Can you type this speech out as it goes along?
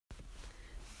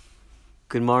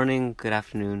Good morning, good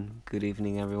afternoon, good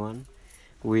evening, everyone.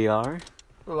 We are...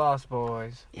 The Lost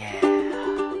Boys. Yeah.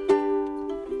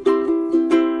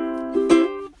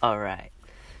 Alright.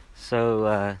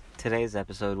 So, today's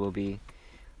episode will be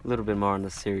a little bit more on the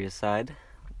serious side.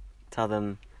 Tell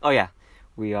them... Oh, yeah.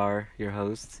 We are your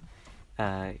hosts.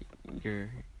 Your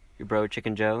bro,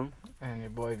 Chicken Joe. And your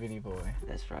boy, Vinny Boy.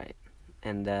 That's right.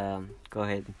 And, go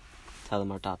ahead. Tell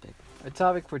them our topic. The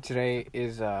topic for today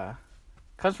is,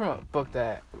 comes from a book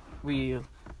that we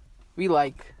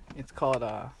like. It's called,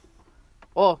 the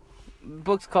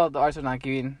book's called The Art of Not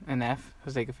Giving an F.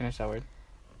 Jose could finish that word.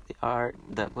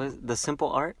 The simple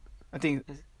art? I think,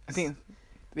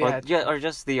 yeah. Or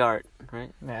just the art,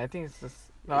 right? Yeah, I think it's just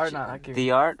The Art of Not Giving.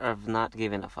 The Art of Not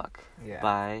Giving a Fuck. Yeah.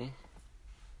 By...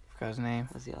 Forgot his name.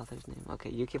 What's the author's name?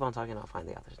 Okay, you keep on talking, I'll find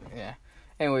the author's name. Yeah.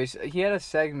 Anyways, he had a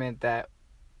segment that,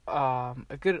 a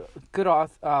good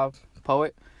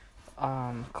poet,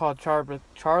 called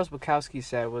Charles Bukowski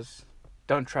said was,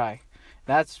 "Don't try."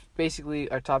 That's basically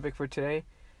our topic for today.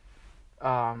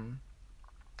 The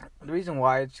reason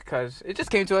why is because it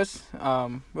just came to us.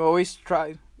 We always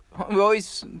come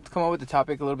up with the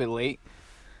topic a little bit late.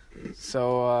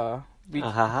 So,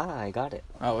 I got it.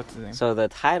 Oh, what's the name? So the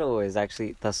title is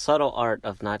actually The Subtle Art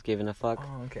of Not Giving a Fuck.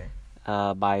 Oh, okay.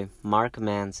 By Mark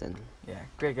Manson. Yeah,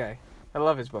 great guy. I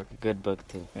love his book. Good book,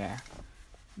 too. Yeah.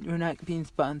 We're not being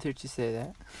sponsored to say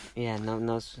that. Yeah,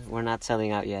 no, we're not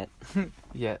selling out yet.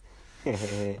 Yet. But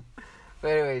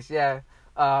anyways, yeah.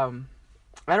 I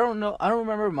don't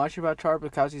remember much about Charles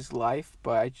Bukowski's life,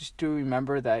 but I just do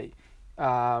remember that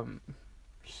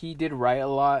he did write a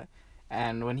lot,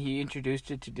 and when he introduced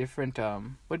it to different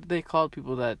what do they call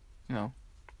people that,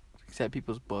 accept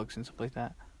people's books and stuff like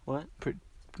that? What?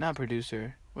 Not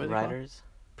producer. What are they Writers?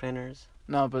 Printers?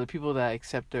 No, but the people that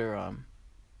accept their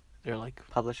like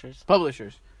Publishers?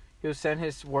 Publishers. He would send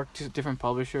his work to different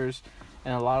publishers,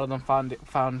 and a lot of them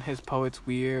found his poets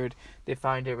weird. They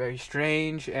found it very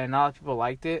strange, and not a lot of people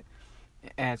liked it.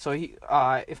 And so he,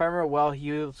 if I remember well,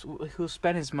 he'll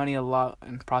spend his money a lot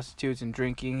in prostitutes and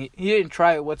drinking. He didn't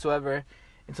try it whatsoever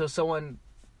until someone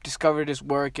discovered his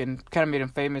work and kind of made him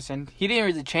famous. And he didn't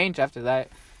really change after that.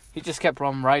 He just kept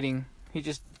on writing. He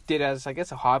just did as, I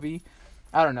guess, a hobby.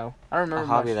 I don't know. I don't remember. A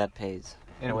hobby much, that pays.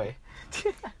 in a way.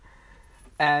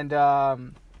 And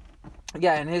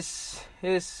yeah, and his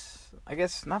I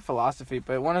guess not philosophy,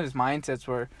 but one of his mindsets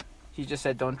where he just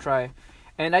said don't try.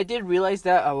 And I did realize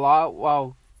that a lot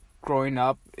while growing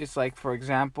up. It's like, for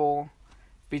example,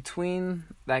 between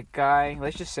that guy,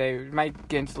 let's just say, we might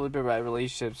get into a little bit about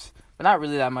relationships, but not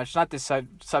really that much, not this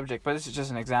subject, but this is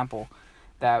just an example,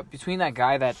 that between that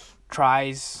guy that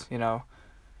tries, a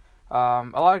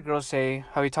lot of girls say,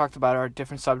 how we talked about our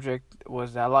different subject,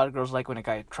 was that a lot of girls like when a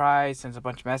guy tries, sends a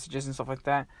bunch of messages and stuff like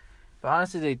that. But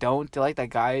honestly, they don't. They like that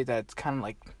guy that's kind of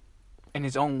like in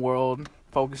his own world,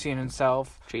 focusing on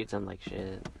himself. Treats them like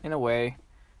shit. In a way.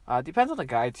 Depends on the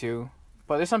guy, too.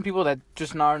 But there's some people that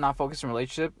just are not focused on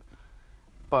relationship.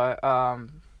 But,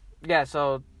 yeah,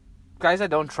 so guys that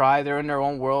don't try, they're in their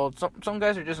own world. Some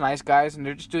guys are just nice guys, and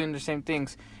they're just doing the same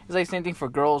things. It's like the same thing for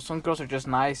girls. Some girls are just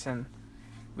nice, and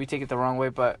we take it the wrong way.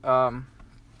 But,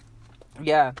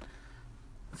 yeah.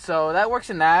 So that works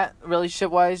in that,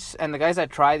 relationship-wise. And the guys that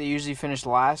try, they usually finish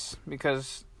last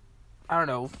because, I don't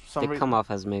know. They come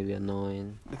off as maybe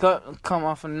annoying. They come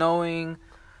off annoying,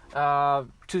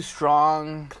 too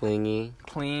strong. Clingy.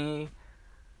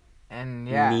 And,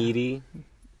 yeah. Needy.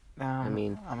 I'm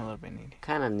a little bit needy.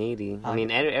 Kind of needy. I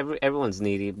mean, everyone's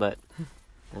needy, but,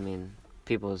 I mean,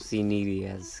 people see needy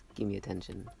as, give me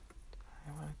attention.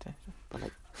 I want attention. But,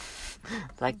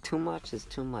 like too much is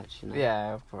too much,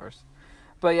 Yeah, of course.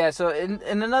 But yeah, so in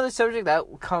another subject that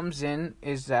comes in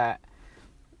is that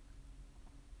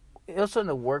also in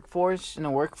the workforce,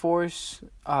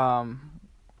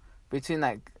 between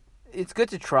like, it's good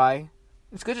to try.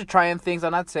 It's good to try in things.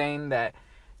 I'm not saying that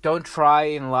don't try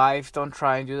in life, don't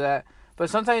try and do that. But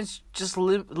sometimes just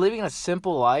living a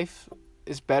simple life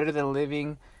is better than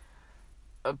living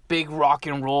a big rock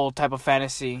and roll type of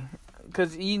fantasy.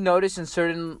 Because you notice in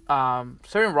certain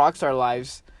rock star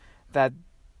lives that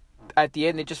at the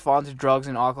end they just fall into drugs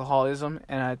and alcoholism,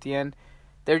 and at the end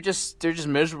they're just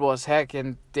miserable as heck,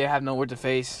 and they have nowhere to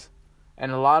face.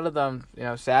 And a lot of them,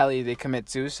 sadly, they commit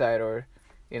suicide, or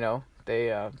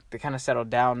they kind of settle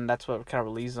down, and that's what kind of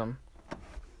relieves them.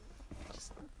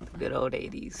 Just the good old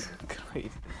 80s.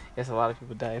 Yes, a lot of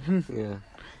people died. Yeah.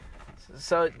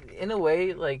 So in a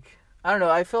way, like, I don't know,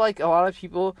 I feel like a lot of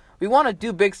people, we want to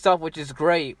do big stuff, which is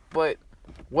great, but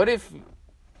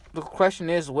the question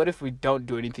is, what if we don't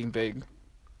do anything big?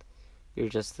 You're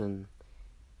just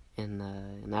in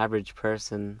an average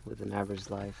person with an average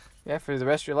life. Yeah, for the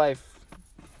rest of your life.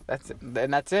 That's it.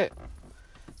 And that's it.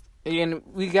 And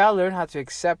we gotta learn how to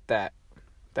accept that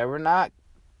we're not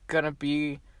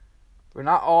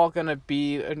all gonna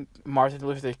be a Martin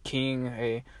Luther King,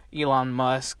 a Elon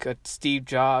Musk, a Steve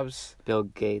Jobs, Bill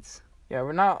Gates. Yeah,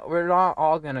 we're not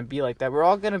all gonna be like that. We're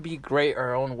all gonna be great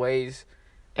our own ways.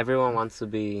 Everyone wants to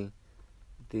be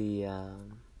the, I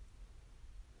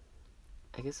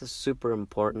guess, a super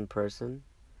important person.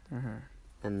 Mm-hmm.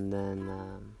 And then,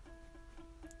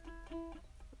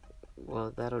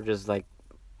 well, that'll just, like,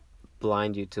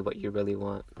 blind you to what you really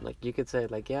want. Like, you could say,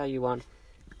 like, yeah, you want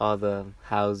all the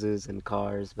houses and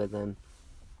cars, but then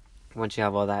once you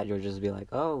have all that, you'll just be like,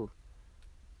 oh,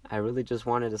 I really just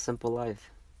wanted a simple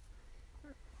life.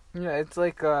 Yeah, it's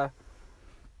like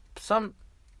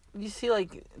you see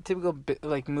like typical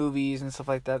like movies and stuff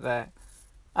like that. That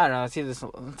I don't know. I see this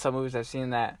in some movies I've seen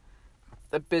that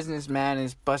the businessman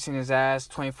is busting his ass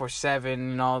 24/7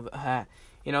 and all that.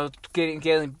 You know, getting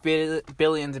billions and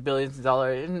billions of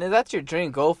dollars, and if that's your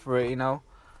dream, go for it. You know,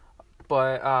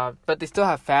 but they still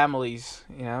have families.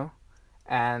 You know,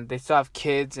 and they still have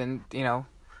kids, and you know,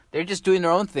 they're just doing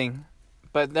their own thing,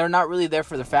 but they're not really there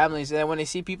for their families. And then when they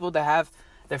see people that have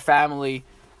their family,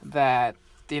 that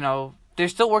you know, they're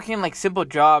still working like simple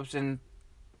jobs, and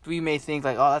we may think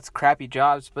like, oh, that's crappy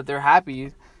jobs, but they're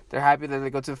happy. They're happy that they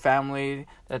go to the family,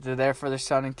 that they're there for their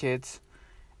son and kids,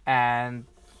 and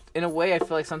in a way, I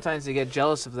feel like sometimes they get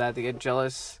jealous of that. They get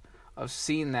jealous of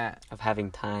seeing that, of having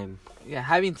time. Yeah,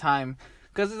 having time,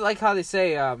 because it's like how they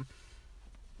say,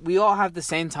 we all have the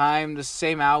same time, the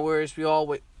same hours. We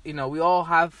all, you know, we all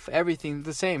have everything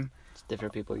the same. It's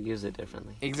different people use it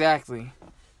differently. Exactly.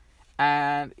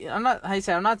 And I'm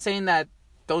not saying that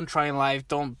don't try in life,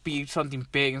 don't be something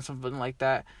big and something like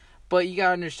that. But you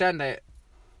gotta understand that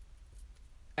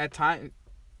at times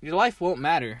your life won't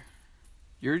matter.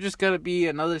 You're just gonna be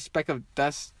another speck of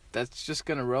dust that's just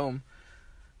gonna roam.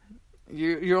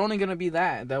 You're only gonna be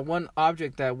that one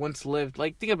object that once lived.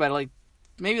 Like, think about it, like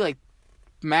maybe like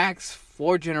max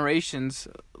 4 generations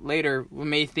later we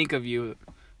may think of you.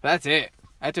 That's it.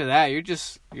 After that, you're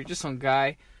just some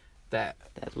guy that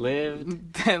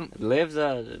lives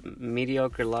a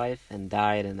mediocre life and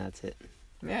died, and that's it.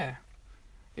 Yeah.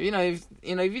 If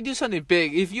you do something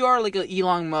big, if you are like an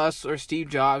Elon Musk or Steve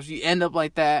Jobs, you end up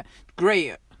like that,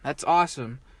 great. That's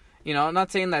awesome. You know, I'm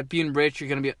not saying that being rich you're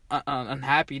going to be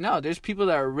unhappy. No, there's people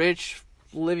that are rich,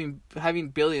 having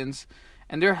billions,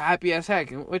 and they're happy as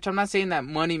heck. Which I'm not saying that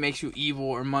money makes you evil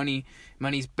or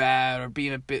money's bad or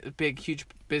being a big huge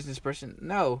business person.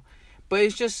 No. But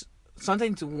it's just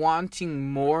something to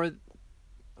wanting more.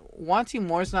 Wanting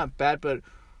more is not bad, but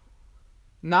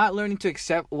not learning to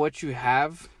accept what you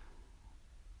have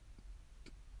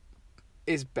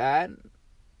is bad.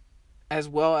 As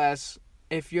well as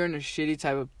if you're in a shitty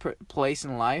type of place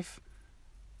in life,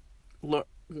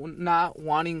 not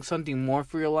wanting something more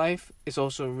for your life is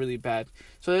also really bad.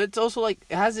 So it's also like,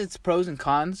 it has its pros and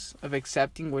cons of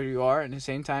accepting where you are and at the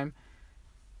same time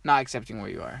not accepting where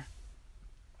you are.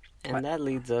 And that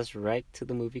leads us right to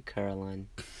the movie Caroline.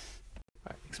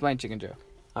 Right, explain Chicken Joe.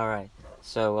 Alright,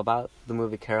 so about the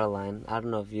movie Caroline, I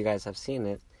don't know if you guys have seen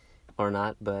it or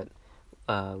not, but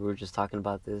we were just talking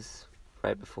about this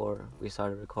right before we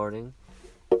started recording.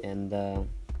 And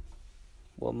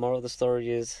moral of the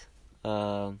story is,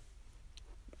 girl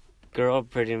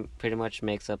pretty much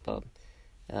makes up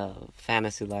a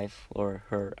fantasy life, or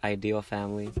her ideal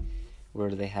family,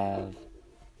 where they have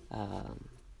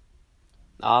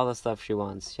all the stuff she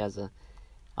wants. She has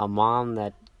a mom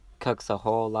that cooks a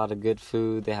whole lot of good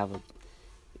food. They have a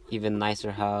even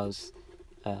nicer house.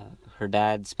 Her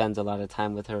dad spends a lot of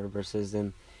time with her, versus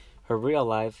in her real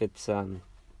life it's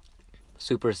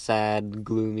super sad,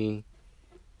 gloomy.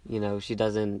 You know, she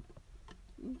doesn't,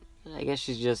 I guess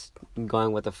she's just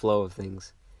going with the flow of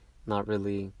things, not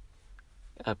really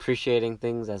appreciating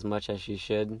things as much as she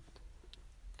should,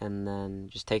 and then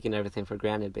just taking everything for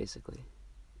granted, basically.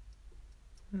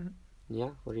 Mm-hmm.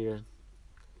 Yeah,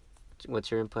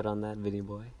 what's your input on that, Vinny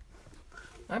boy?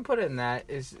 My input in that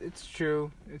is, it's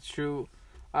true.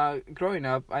 Growing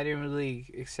up, I didn't really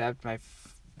accept my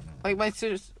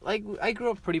sisters. Like, I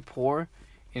grew up pretty poor,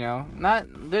 you know.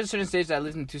 There's certain stages that I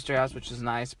lived in a 2-story house, which is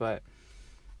nice, but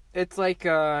it's like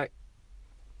funny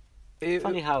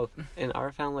how in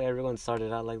our family everyone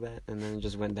started out like that and then it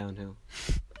just went downhill.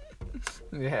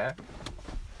 Yeah,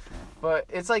 but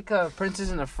it's like Princess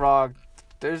and the Frog.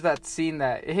 There's that scene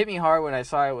that it hit me hard when I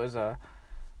saw it. Was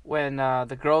when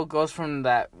the girl goes from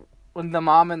that, when the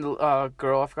mom and the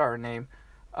girl, I forgot her name,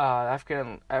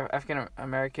 African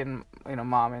American,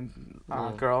 mom and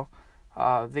girl,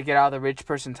 They get out of the rich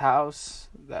person's house,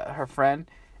 her friend,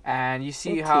 and you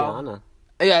see how Tiana.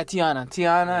 yeah,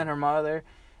 Tiana and her mother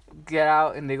get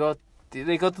out and they go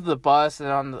to the bus and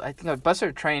on I think a bus or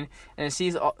a train, and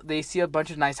they see a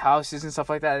bunch of nice houses and stuff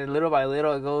like that, and little by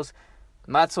little it goes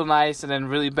not so nice and then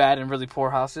really bad and really poor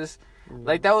houses.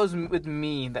 Like that was with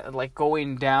me, that like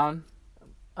going to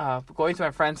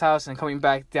my friend's house and coming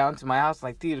back down to my house.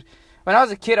 Like, dude, when I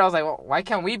was a kid, I was like, well, why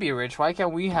can't we be rich? Why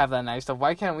can't we have that nice stuff?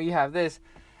 Why can't we have this?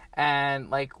 And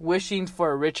like wishing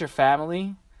for a richer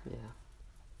family. Yeah.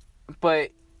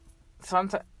 But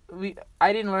sometimes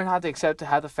I didn't learn how to accept to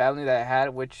have the family that I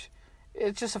had, which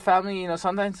it's just a family. You know,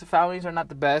 sometimes the families are not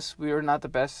the best. We are not the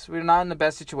best. We're not in the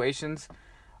best situations.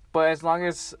 But as long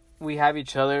as we have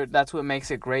each other, that's what makes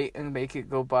it great and make it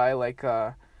go by. Like,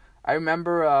 I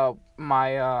remember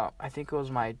I think it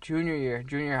was my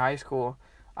junior high school.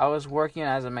 I was working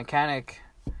as a mechanic.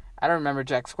 I don't remember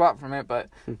jack squat from it, but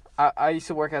I used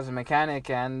to work as a mechanic,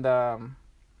 and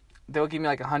they would give me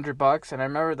like $100. And I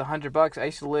remember the $100. I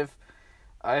used to live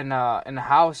in a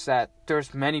house that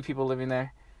there's many people living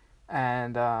there,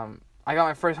 and I got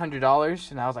my first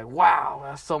 $100, and I was like, wow,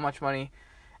 that's so much money.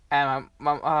 And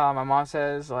my mom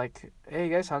says, like, hey, you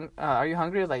guys are you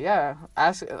hungry? I was like, yeah.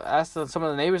 Ask some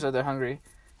of the neighbors if they're hungry.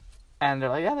 And they're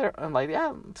like, yeah. I'm like,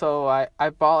 yeah. So I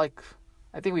bought,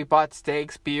 I think we bought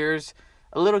steaks, beers,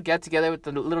 a little get-together with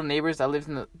the little neighbors that lived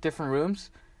in the different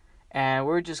rooms. And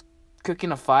we were just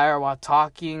cooking a fire while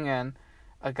talking. And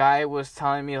a guy was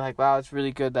telling me, like, wow, it's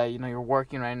really good that, you know, you're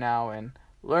working right now. And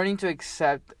learning to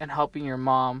accept and helping your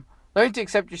mom. Learning to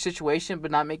accept your situation,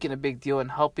 but not making a big deal,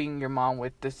 and helping your mom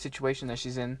with the situation that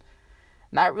she's in.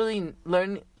 Not really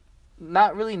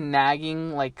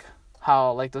nagging, like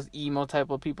how like those emo type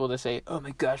of people that say, "Oh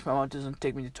my gosh, my mom doesn't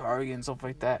take me to Target and stuff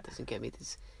like that. Doesn't get me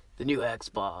the new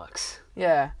Xbox."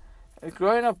 Yeah,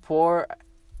 growing up poor,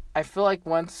 I feel like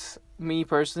once me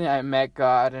personally, I met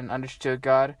God and understood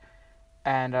God,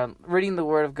 and reading the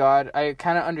Word of God, I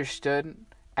kind of understood.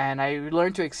 And I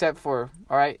learned to accept all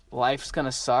right, life's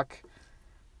gonna suck.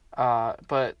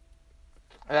 But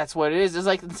that's what it is. It's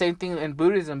like the same thing in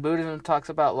Buddhism. Buddhism talks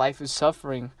about life is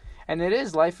suffering. And it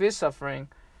is, life is suffering.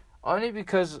 Only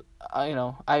because,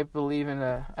 I believe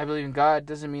in God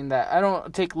doesn't mean that I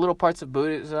don't take little parts of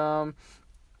Buddhism,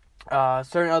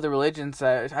 certain other religions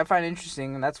that I find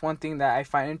interesting. And that's one thing that I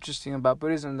find interesting about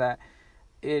Buddhism, that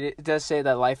it does say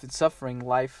that life is suffering.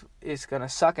 Life is gonna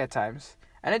suck at times.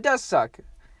 And it does suck.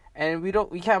 And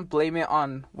we can't blame it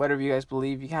on whatever you guys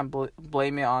believe. You can't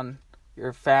blame it on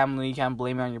your family. You can't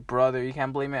blame it on your brother. You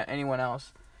can't blame it on anyone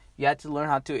else. You have to learn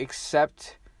how to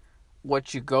accept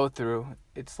what you go through.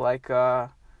 It's like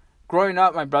growing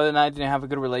up, my brother and I didn't have a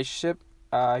good relationship.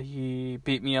 He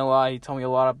beat me a lot. He told me a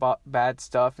lot about bad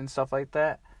stuff and stuff like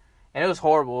that. And it was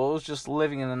horrible. It was just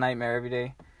living in a nightmare every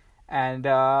day. And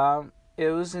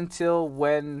it was until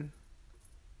when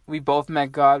we both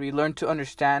met God, we learned to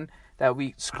understand that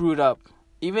we screwed up.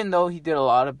 Even though he did a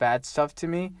lot of bad stuff to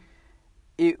me,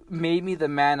 it made me the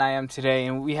man I am today.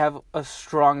 And we have a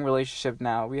strong relationship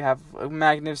now. We have a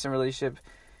magnificent relationship.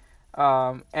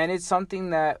 And it's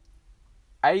something that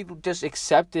I just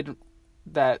accepted,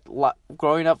 that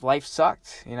growing up, life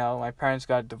sucked. You know, my parents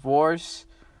got divorced.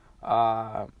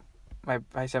 My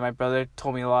brother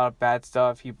told me a lot of bad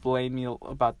stuff. He blamed me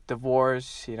about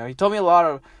divorce. You know, he told me a lot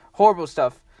of horrible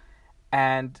stuff.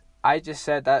 And I just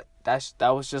said that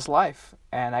was just life,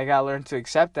 and I gotta learn to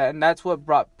accept that, and that's what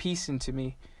brought peace into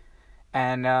me,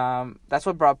 and that's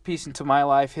what brought peace into my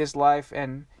life, his life,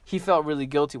 and he felt really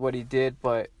guilty what he did,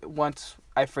 but once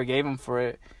I forgave him for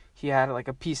it, he had like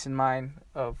a peace in mind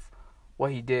of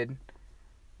what he did.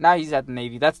 Now he's at the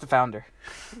Navy. That's the founder.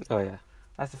 Oh yeah,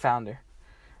 that's the founder.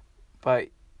 But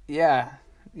yeah,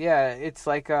 it's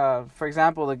like for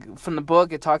example, from the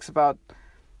book, it talks about,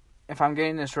 if I'm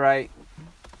getting this right,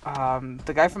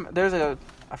 the guy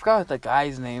I forgot the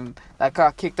guy's name that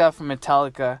got kicked out from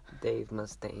Metallica. Dave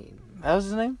Mustaine. That was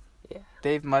his name? Yeah.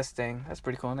 Dave Mustaine. That's a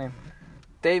pretty cool name.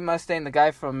 Dave Mustaine, the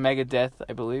guy from Megadeth,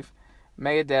 I believe.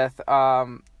 Megadeth.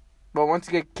 But once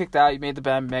he got kicked out, he made the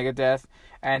band Megadeth,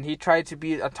 and he tried to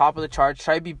be on top of the charts,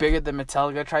 tried to be bigger than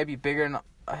Metallica, tried to be bigger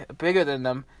than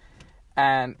them.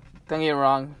 And don't get me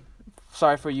wrong,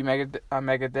 sorry for you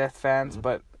Megadeth fans,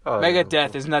 but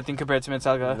Megadeth is nothing compared to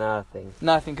Metallica.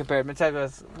 Nothing compared. Metallica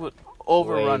is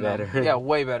overrun. Way better. Yeah,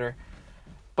 way better.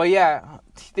 But yeah,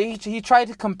 he tried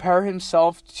to compare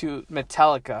himself to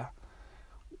Metallica,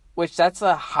 which that's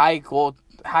a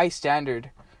high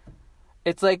standard.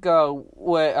 It's like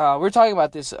we're talking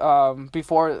about this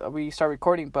before we start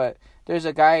recording, but there's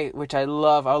a guy which I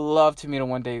love. I would love to meet him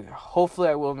one day. Hopefully,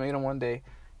 I will meet him one day.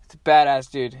 It's a badass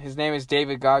dude. His name is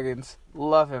David Goggins.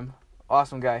 Love him.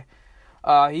 Awesome guy.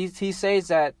 He says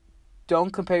that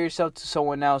don't compare yourself to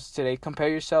someone else today. Compare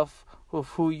yourself with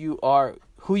who you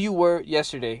were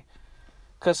yesterday.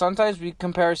 Because sometimes we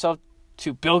compare ourselves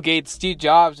to Bill Gates, Steve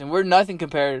Jobs, and we're nothing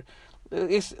compared.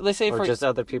 Let's say or just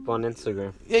other people on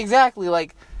Instagram. Exactly.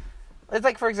 Like, it's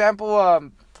like, for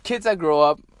example, kids that grow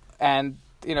up and,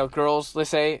 girls, let's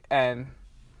say, and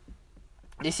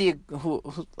they see who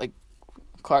like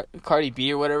Cardi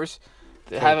B or whatever.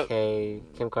 They have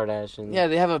Kim Kardashian. Yeah,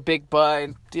 they have a big butt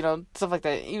and, stuff like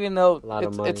that. Even though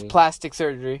it's plastic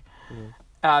surgery.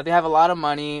 Mm. They have a lot of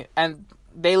money and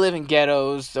they live in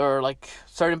ghettos or like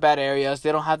certain bad areas.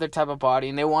 They don't have their type of body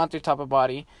and they want their type of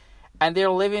body. And they're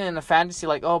living in a fantasy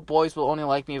like, oh, boys will only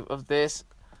like me of this.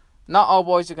 Not all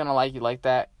boys are going to like you like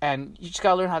that. And you just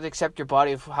got to learn how to accept your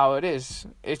body for how it is.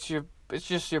 It's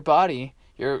just your body.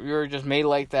 You're just made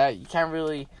like that. You can't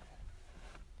really...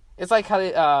 It's like how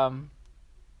they...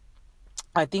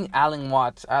 I think Alan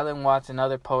Watts,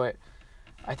 another poet,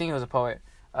 I think he was a poet,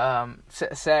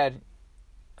 said,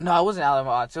 no, it wasn't Alan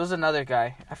Watts, it was another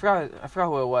guy, I forgot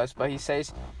who it was, but he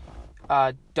says,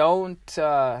 what do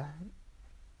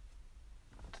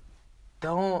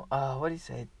you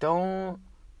say, don't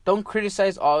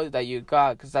criticize all that you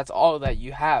got, because that's all that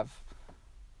you have.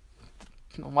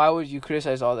 Why would you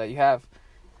criticize all that you have?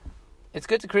 It's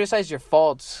good to criticize your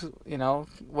faults,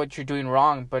 what you're doing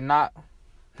wrong, but not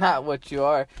what you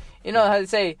are. How to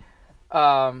say,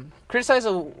 criticize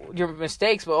your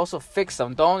mistakes, but also fix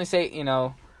them. Don't only say,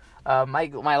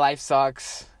 my life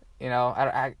sucks.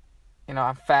 I'm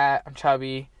fat, I'm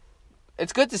chubby.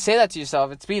 It's good to say that to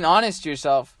yourself. It's being honest to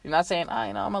yourself. You're not saying,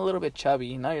 I'm a little bit chubby.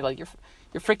 You're like, you're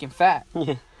freaking fat.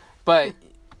 Yeah. But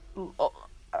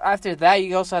after that,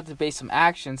 you also have to base some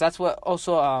actions. That's what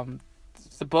also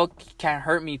the book Can't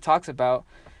Hurt Me talks about.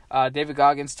 David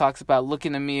Goggins talks about look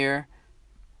in the mirror.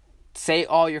 Say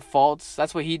all your faults.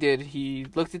 That's what he did. He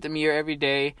looked at the mirror every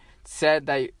day, said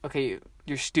that, okay,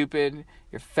 you're stupid,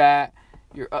 you're fat,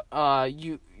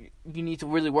 you need to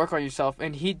really work on yourself.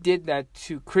 And he did that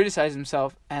to criticize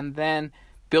himself and then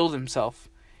build himself.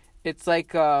 It's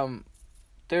like I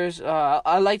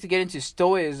like to get into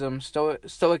stoicism,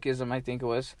 I think it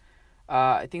was.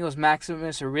 I think it was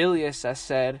Maximus Aurelius that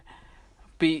said,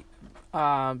 be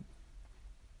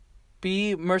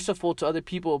merciful to other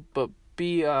people, but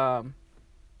be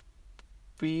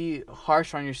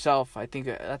harsh on yourself. I think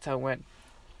that's how it went.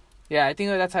 Yeah, I think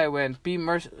that's how it went.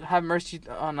 Have mercy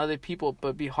on other people,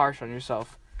 but be harsh on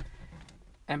yourself.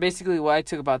 And basically what I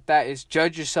took about that is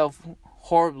judge yourself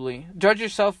horribly. Judge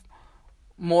yourself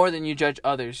more than you judge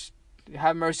others.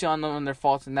 Have mercy on them and their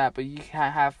faults and that, but you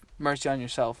can't have mercy on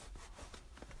yourself.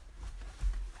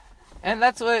 And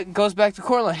that's what goes back to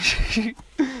Coraline.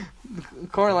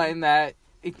 Coraline, that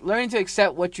learning to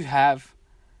accept what you have.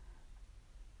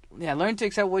 Yeah, learn to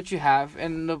accept what you have.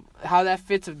 And how that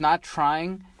fits of not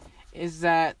trying is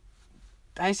that,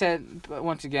 I said,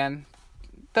 once again,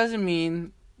 doesn't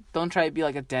mean don't try to be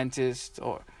like a dentist,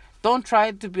 or don't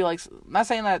try to be like, not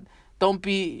saying that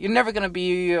you're never going to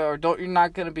be, or you're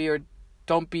not going to be, or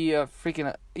don't be a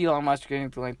freaking Elon Musk or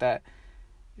anything like that.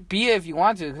 Be it if you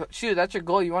want to. Shoot, that's your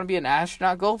goal. You want to be an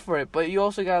astronaut, go for it. But you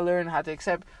also got to learn how to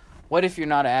accept, what if you're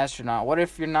not an astronaut? What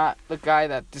if you're not the guy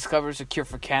that discovers a cure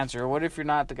for cancer? What if you're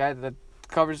not the guy that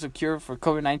discovers a cure for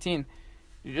COVID-19?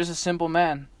 You're just a simple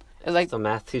man. It's like a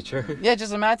math teacher. Yeah,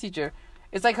 just a math teacher.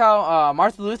 It's like how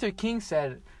Martin Luther King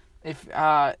said, if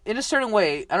in a certain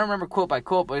way, I don't remember quote by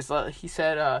quote, but he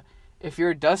said, if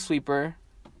you're a dust sweeper,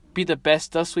 be the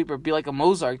best dust sweeper. Be like a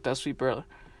Mozart dust sweeper.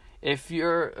 If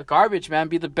you're a garbage man,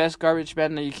 be the best garbage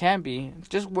man that you can be.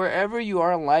 Just wherever you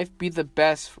are in life, be the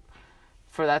best.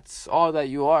 For that's all that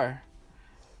you are.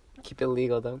 Keep it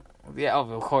legal, though. Yeah, of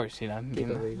course, Keep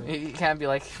it legal. You can't be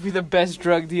like, be the best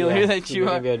drug dealer that you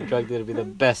are. Be a drug dealer, be the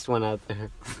best one out there.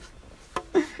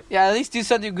 Yeah, at least do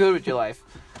something good with your life.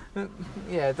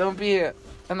 Yeah, don't be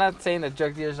I'm not saying that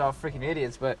drug dealers are all freaking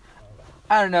idiots, but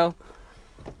I don't know.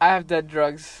 I have done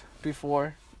drugs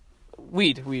before.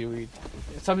 Weed.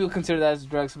 Some people consider that as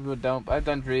drugs, some people don't. But I've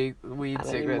done weed,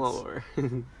 cigarettes.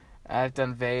 I've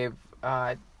done vape,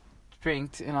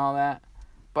 drank and all that.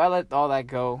 But I let all that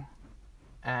go.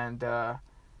 And, I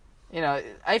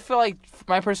feel like,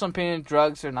 my personal opinion,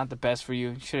 drugs are not the best for you.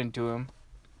 You shouldn't do them.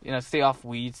 Stay off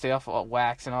weed, stay off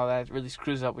wax and all that. It really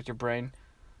screws up with your brain.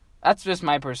 That's just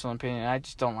my personal opinion. I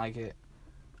just don't like it.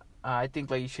 I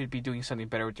think you should be doing something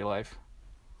better with your life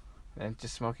than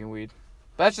just smoking weed.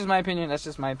 But that's just my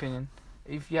opinion.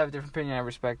 If you have a different opinion, I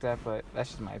respect that, but that's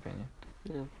just my opinion.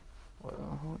 Yeah.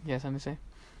 Well, you have something to say?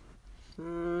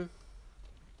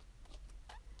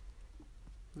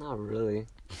 Not really.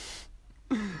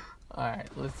 All right,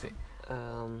 let's see.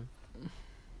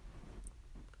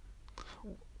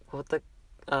 What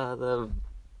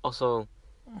also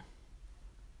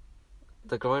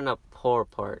the growing up poor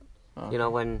part. Okay. You know,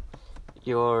 when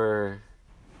you're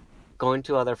going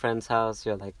to other friends' house,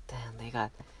 you're like, damn,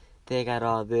 they got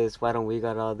all this. Why don't we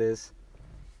got all this?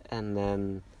 And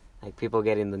then like people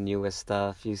getting the newest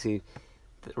stuff. You see,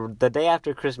 the day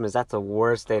after Christmas, that's the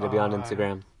worst day to be on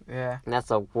Instagram. Yeah. And that's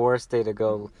the worst day to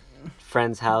go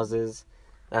friends' houses.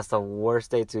 That's the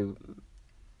worst day to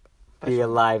be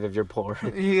alive if you're poor.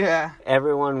 Yeah.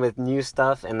 Everyone with new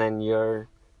stuff, and then you're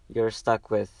stuck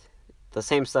with the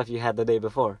same stuff you had the day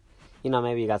before. You know,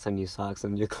 maybe you got some new socks,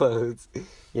 some new clothes.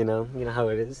 You know how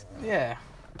it is. Yeah.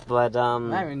 But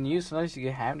not even new. Sometimes you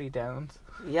get hand-me-downs.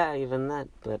 Yeah, even that.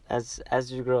 But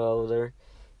as you grow older,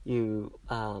 you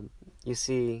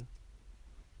see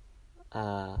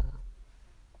in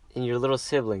your little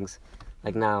siblings,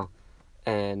 like now,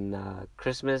 and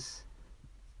Christmas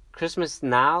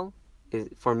now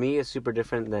for me is super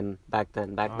different than back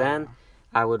then. Back then,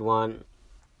 I would want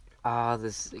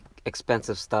this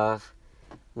expensive stuff.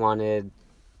 Wanted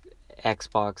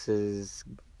Xboxes,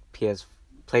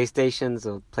 PlayStations,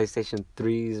 or PlayStation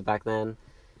 3s back then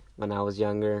when I was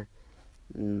younger.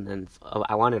 And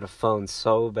I wanted a phone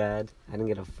so bad. I didn't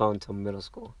get a phone till middle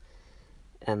school.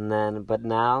 But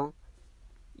now,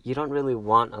 you don't really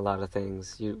want a lot of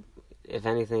things. If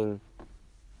anything,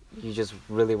 you just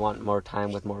really want more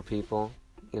time with more people,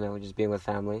 just being with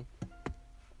family.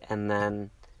 And then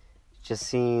just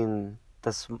seeing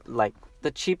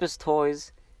the cheapest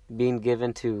toys being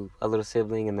given to a little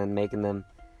sibling, and then making them,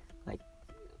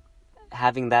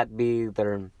 having that be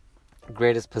their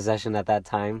greatest possession at that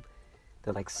time.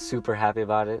 They're super happy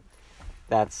about it.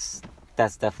 That's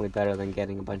definitely better than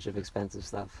getting a bunch of expensive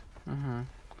stuff. Mhm.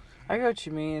 I get what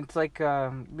you mean. It's like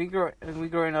we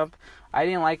growing up, I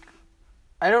didn't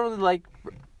really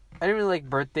like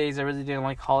birthdays. I really didn't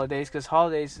like holidays, because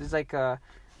holidays is like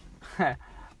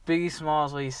Biggie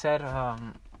Smalls, what he said.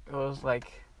 It was like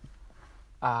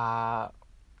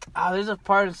there's a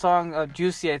part of the song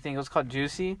Juicy, I think it was called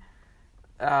Juicy,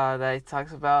 that he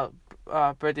talks about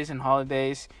birthdays and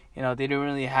holidays. They didn't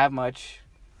really have much.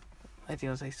 I think it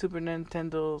was like Super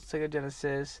Nintendo, Sega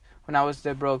Genesis. When I was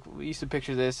that broke, we used to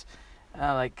picture this,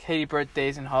 like hated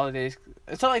birthdays and holidays,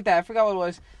 something like that. I forgot what it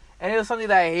was, and it was something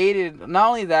that I hated. Not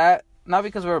only that, not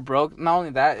because we were broke. Not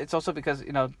only that, it's also because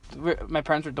my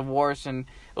parents were divorced, and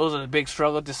it was a big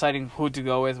struggle deciding who to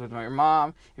go with my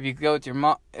mom. If you go with your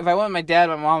mom, if I went with my dad,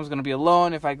 my mom was gonna be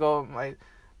alone. If I go with my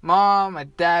mom, my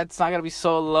dad's not gonna be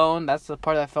so alone. That's the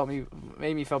part that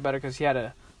made me feel better, because he had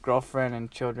a girlfriend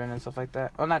and children and stuff like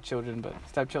that. Well, not children, but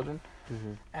stepchildren.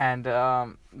 Mm-hmm. And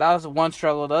that was one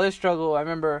struggle. The other struggle,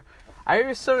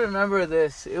 I still remember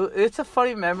this. It's a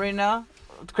funny memory now,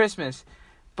 Christmas,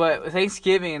 but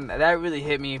Thanksgiving, that really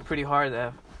hit me pretty hard.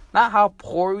 Not how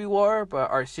poor we were,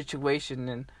 but our situation.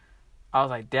 And I was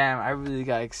like, damn, I really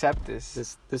gotta accept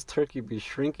this. This turkey be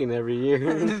shrinking every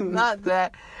year. Not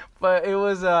that, but it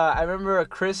was. I remember a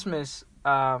Christmas.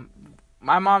 My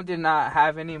mom did not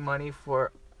have any money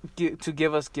to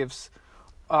give us gifts.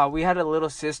 We had a little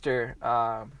sister,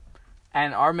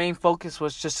 and our main focus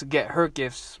was just to get her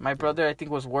gifts. My brother, I think,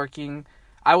 was working.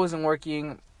 I wasn't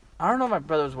working. I don't know if my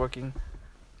brother was working,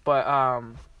 but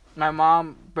my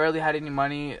mom barely had any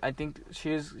money. I think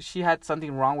she had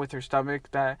something wrong with her stomach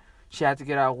that she had to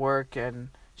get out of work, and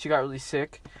she got really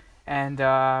sick. And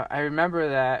I remember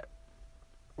that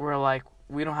we're like,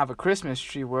 we don't have a Christmas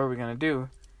tree. What are we gonna do?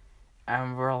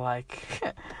 And we're like,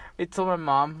 we told my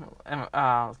mom,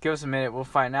 give us a minute, we'll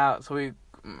find out. So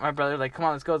my brother like, come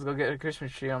on, let's go get a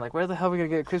Christmas tree. I'm like, where the hell are we gonna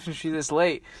get a Christmas tree this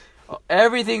late?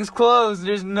 Everything's closed.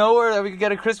 There's nowhere that we could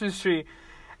get a Christmas tree.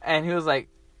 And he was like,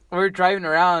 we're driving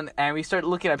around, and we started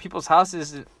looking at people's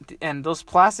houses, and those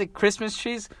plastic Christmas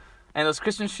trees, and those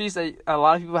Christmas trees that a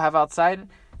lot of people have outside.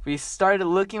 We started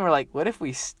looking. We're like, what if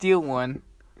we steal one?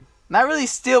 Not really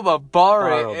steal, but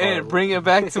borrow it and bring it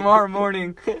back tomorrow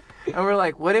morning. And we're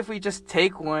like, what if we just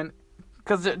take one?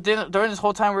 Because during this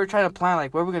whole time, we were trying to plan,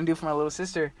 like, what are we going to do for my little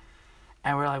sister?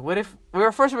 And we're like, what if... we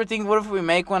were thinking, what if we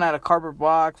make one out of cardboard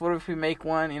box? What if we make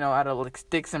one, out of, like,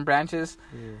 sticks and branches?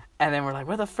 Yeah. And then we're like,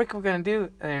 what the frick are we going to do?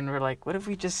 And we're like, what if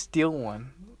we just steal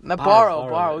one? Not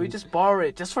borrow. We just borrow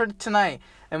it just for tonight.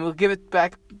 And we'll give it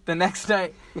back the next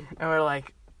night. And we're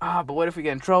like, but what if we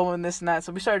get in trouble and this and that?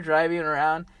 So we started driving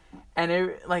around. And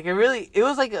it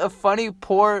was like a funny,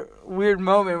 poor, weird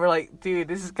moment. We're like, dude,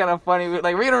 this is kind of funny. We're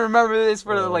gonna remember this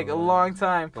for a long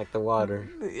time. Like the water.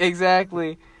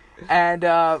 Exactly. And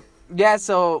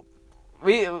so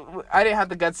I didn't have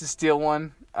the guts to steal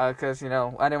one, because I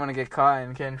didn't want to get caught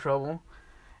and get in trouble.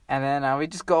 And then we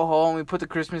just go home. We put the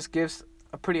Christmas gifts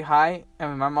pretty high,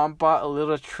 and my mom bought a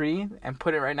little tree and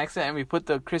put it right next to it, and we put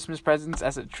the Christmas presents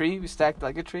as a tree. We stacked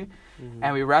like a tree,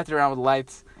 and we wrapped it around with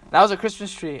lights. That was a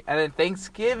Christmas tree. And then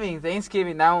Thanksgiving,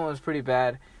 that one was pretty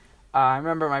bad. I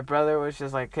remember my brother was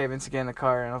just like, "Okay, Vince, get in the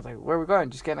car," and I was like, "Where are we going?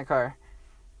 Just get in the car."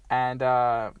 And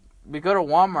we go to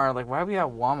Walmart. Like, why are we at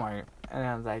Walmart? And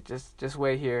I was like, just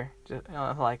wait here. Just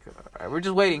like, we're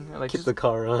just waiting. Like, Keep the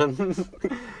car on.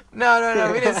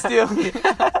 No, we didn't steal. We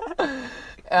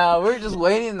were just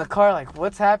waiting in the car, like,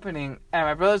 what's happening? And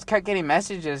my brothers kept getting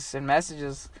messages. And I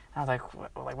was like,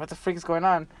 what the freak is going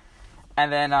on? And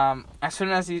then as soon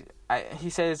as he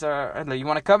says, you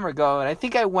want to come or go? And I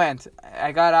think I went.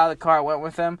 I got out of the car, I went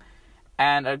with him.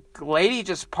 And a lady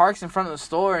just parks in front of the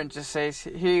store and just says,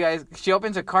 "Here, you guys." She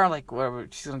opens her car, like, whatever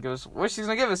she's going to give us. What she's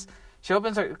going to give us? She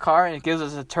opens her car and gives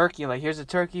us a turkey. Like, here's a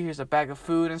turkey, here's a bag of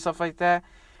food and stuff like that.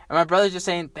 And my brother's just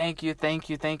saying, thank you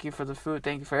for the food,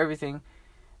 thank you for everything.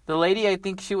 The lady, I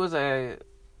think she was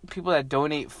people that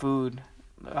donate food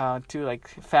to, like,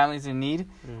 families in need.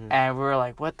 Mm-hmm. And we were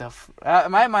like, what the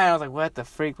in my mind, I was like, what the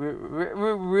freak?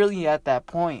 We're really at that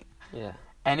point. Yeah.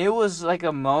 And it was, like,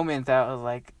 a moment that was,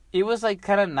 like, it was, like,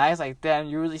 kind of nice. Like, damn,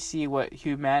 you really see what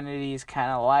humanity is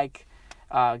kind of like.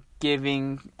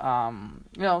 Giving,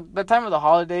 the time of the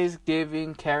holidays,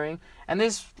 giving, caring. And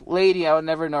this lady, I would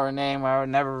never know her name, I would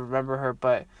never remember her,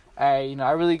 but I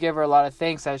really give her a lot of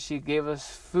thanks that she gave us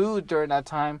food during that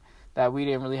time that we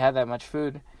didn't really have that much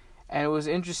food. And it was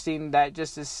interesting that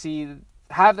just to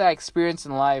have that experience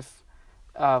in life,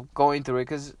 going through it,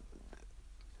 because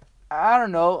I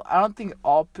don't know, I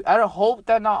don't hope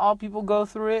that not all people go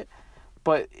through it.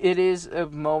 But it is a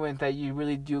moment that you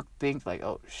really do think, like,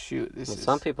 oh, shoot,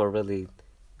 Some people really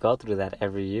go through that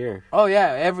every year. Oh,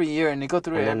 yeah, every year, and they go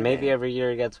through it. And then maybe every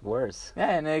year it gets worse. Yeah,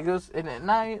 and it goes,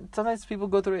 sometimes people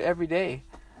go through it every day.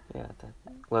 Yeah,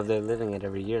 if they're living it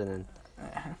every year, then...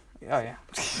 Oh, yeah.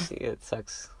 It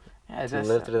sucks to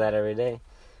live through that every day.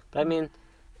 But, I mean,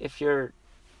 if you're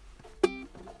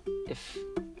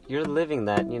living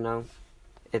that,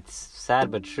 it's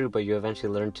sad but true, but you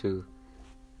eventually learn to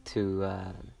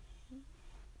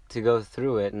go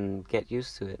through it and get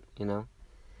used to it,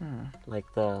 like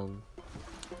the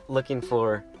looking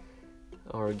for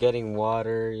or getting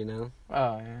water,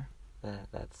 Oh yeah.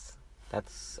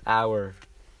 That's our.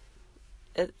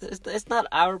 It's not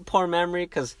our poor memory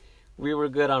because we were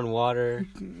good on water.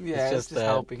 Yeah, it's just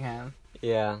helping hand.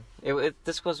 Yeah,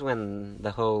 this was when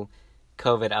the whole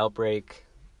COVID outbreak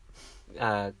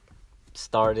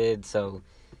started. So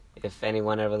if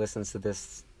anyone ever listens to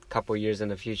this couple years in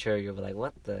the future, you'll be like,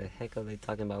 what the heck are they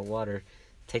talking about water,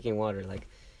 taking water? Like,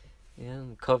 yeah,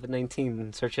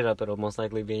 COVID-19, search it up, it'll most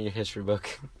likely be in your history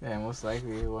book. Yeah, most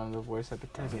likely one of the worst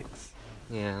epidemics.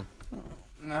 Yeah.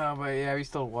 No, but yeah, we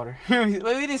stole water. We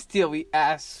didn't steal, we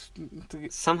asked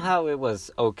somehow it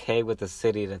was okay with the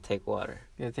city to take water.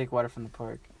 Yeah, take water from the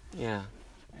park. Yeah.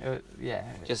 Yeah.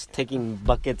 Just taking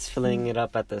buckets, filling it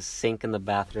up at the sink in the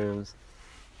bathrooms,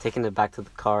 taking it back to the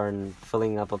car and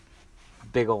filling up a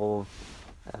big old,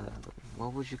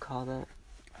 what would you call that?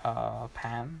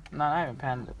 Pan? No, not even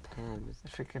pan. A pan.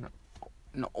 Freaking,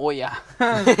 no, olla.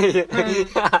 I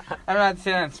don't know how to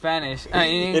say that in Spanish.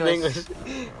 In English.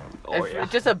 Olla.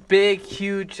 Just a big,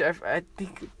 huge, I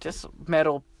think, just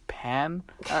metal pan.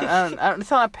 I don't,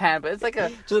 it's not a pan, but it's like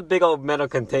just a big old metal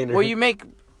container. Where you make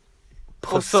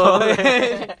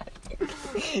pozole.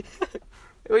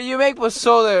 Well, you make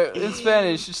pozole in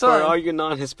Spanish. For all you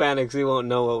non-Hispanics, you won't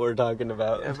know what we're talking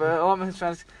about. Yeah, but all my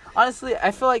Hispanics... Honestly,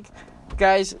 I feel like,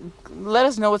 guys, let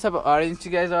us know what type of audience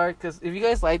you guys are. Because if you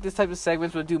guys like this type of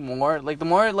segments, we'll do more. Like, the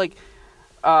more, like...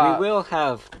 we will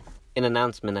have an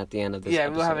announcement at the end of this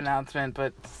episode. We'll have an announcement,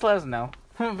 but just let us know.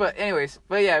 But anyways,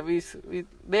 yeah,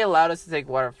 they allowed us to take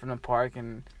water from the park,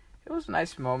 and it was a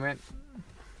nice moment.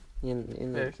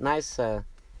 Nice,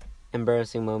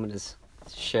 embarrassing moment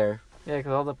to share. Yeah,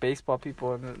 because all the baseball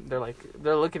people, and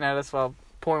they're looking at us while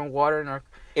pouring water in our...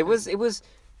 It was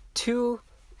two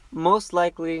most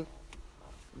likely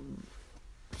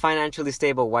financially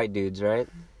stable white dudes, right?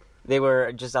 They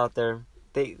were just out there.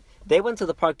 They went to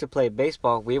the park to play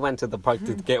baseball. We went to the park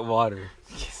to get water.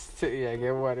 Yeah,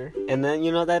 get water. And then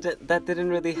that didn't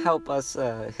really help us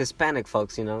Hispanic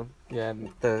folks, Yeah.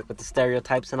 With the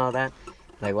stereotypes and all that.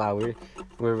 Like, wow,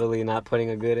 we're really not putting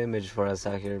a good image for us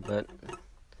out here, but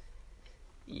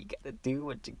you gotta do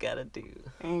what you gotta do.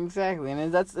 Exactly,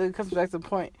 and it comes back to the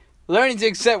point. Learning to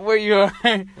accept where you are.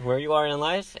 Where you are in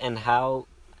life, and how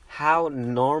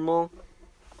normal,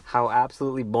 how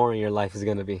absolutely boring your life is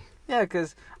gonna be. Yeah,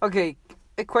 because, okay,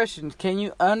 a question. Can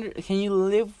you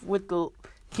live with the...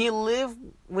 Can you live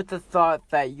with the thought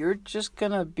that you're just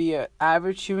gonna be an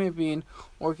average human being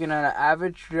working on an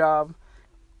average job,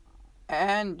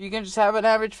 and you can just have an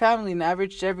average family, an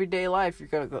average everyday life?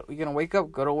 You're gonna wake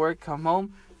up, go to work, come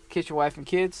home, kiss your wife and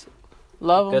kids,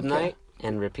 love them. Good night,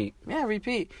 and repeat. Yeah,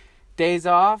 repeat. Days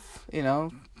off,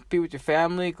 be with your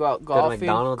family, go out golfing, go to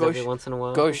McDonald's every once in a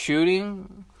while. Go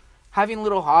shooting, having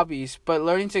little hobbies, but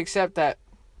learning to accept that,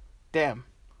 damn,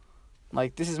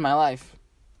 like, this is my life.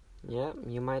 Yeah,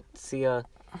 you might see a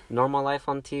normal life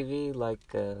on TV, like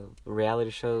reality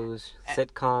shows,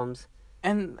 sitcoms.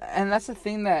 And that's the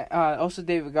thing that also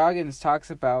David Goggins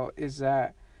talks about, is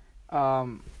that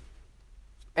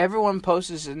everyone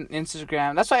posts on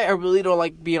Instagram. That's why I really don't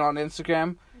like being on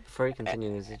Instagram. Before you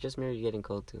continue, is it just me or you getting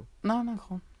cold too? No, I'm not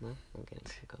cold. No? Okay,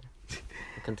 cold.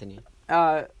 Continue.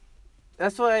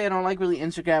 That's why I don't like really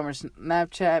Instagram or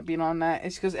Snapchat being on that.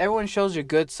 It's because everyone shows your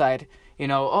good side.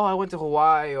 Oh, I went to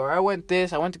Hawaii, or I went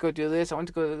this, I went to go do this, I went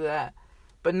to go do that.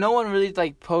 But no one really,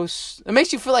 like, posts. It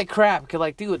makes you feel like crap. Cause,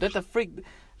 like, dude, what the freak?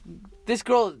 This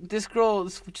girl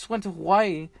just went to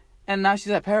Hawaii, and now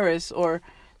she's at Paris. Or,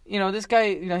 this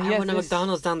guy, he has I went to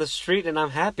McDonald's down the street, and I'm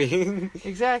happy.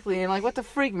 Exactly. And, like, what the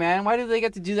freak, man? Why do they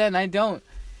get to do that and I don't?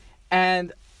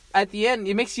 And at the end,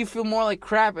 it makes you feel more like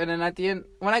crap. And then at the end,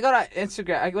 when I got on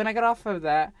Instagram, when I got off of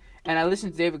that, and I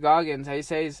listened to David Goggins, how he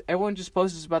says everyone just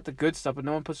posts about the good stuff, but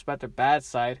no one posts about their bad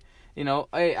side.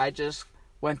 Hey, I just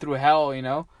went through hell,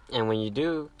 And when you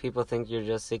do, people think you're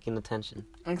just seeking attention.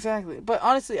 Exactly. But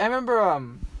honestly, I remember a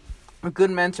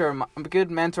good mentor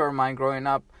of mine growing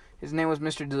up. His name was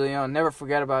Mr. DeLeon. Never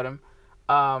forget about him.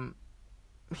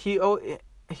 He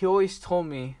always told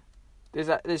me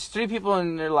there's 3 people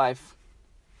in your life.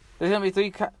 There's gonna be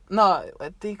 3. I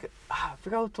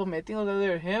forgot who told me. I think it was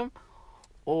either him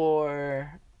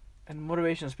or a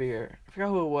motivational speaker. I forgot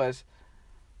who it was.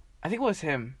 I think it was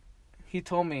him. He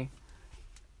told me,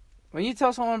 when you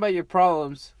tell someone about your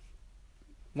problems,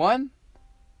 I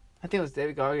think it was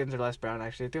David Goggins or Les Brown,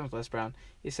 actually. I think it was Les Brown.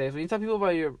 He says, when you tell people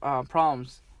about your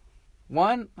problems,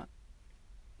 1,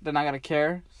 they're not going to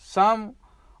care. Some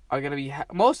are going to be,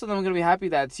 most of them are going to be happy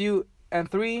that it's you. And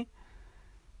 3,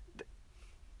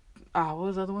 what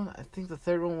was the other one? I think the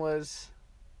third one was,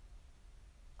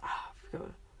 I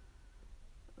forgot.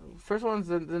 First one's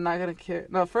they're not going to care.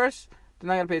 No, first, they're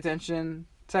not going to pay attention.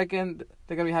 Second,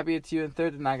 they're going to be happy it's you. And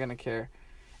third, they're not going to care.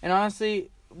 And honestly,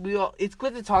 it's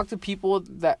good to talk to people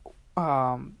that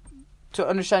to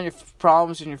understand your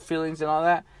problems and your feelings and all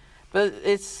that. But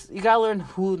you got to learn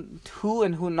who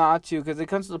and who not to, because it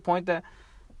comes to the point that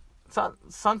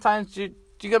sometimes you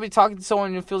got to be talking to someone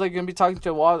and you feel like you're going to be talking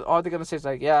to a wall. All they're going to say is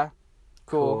like, yeah,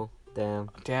 cool. Damn.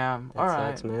 That all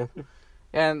right. Sucks, man.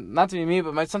 And not to be me,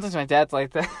 but sometimes my dad's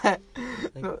like that.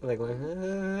 Okay.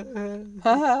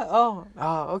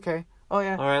 Oh,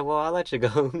 yeah. All right, well, I'll let you go.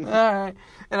 All right.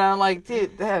 And I'm like,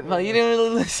 dude, Dad, no, you didn't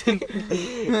really listen.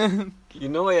 You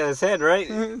know what I said,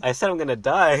 right? I said I'm going to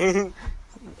die.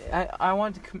 I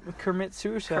want to commit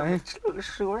suicide.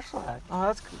 Suicide.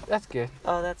 Oh, that's good.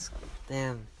 Oh,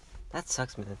 damn. That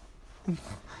sucks, man.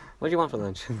 What do you want for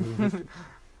lunch?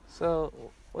 So,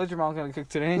 what's your mom going to cook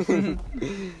today?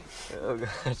 Oh,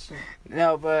 gosh.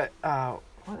 No, but, what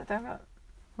was I talking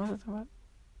about?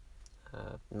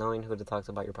 Knowing who to talk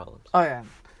to about your problems. Oh, yeah.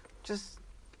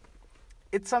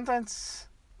 It's sometimes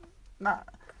not.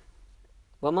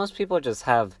 Well, most people just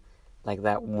have, like,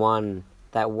 that one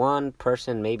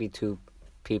person, maybe 2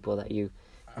 people that you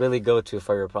really go to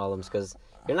for your problems, because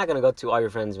you're not going to go to all your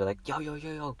friends and be like,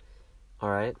 yo. All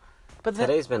right? But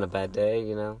today's been a bad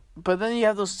day, But then you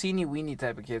have those teeny weenie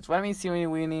type of kids. What I mean teeny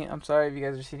weenie, I'm sorry if you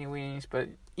guys are teeny weenies, but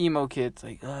emo kids,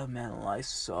 like, oh man, life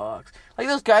sucks. Like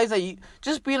those guys that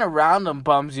just being around them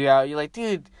bums you out. You're like,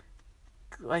 dude,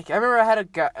 like, I remember I had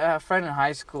a friend in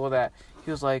high school that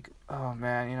he was like, oh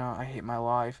man, I hate my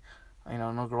life.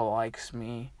 No girl likes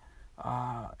me.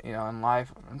 In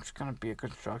life, I'm just gonna be a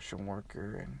construction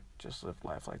worker and just live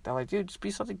life like that. Like, dude, just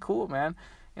be something cool, man.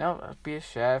 Be a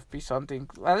chef, be something.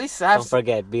 At least don't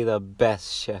forget, be the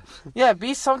best chef. Yeah,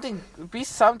 be something.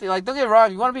 Like, don't get me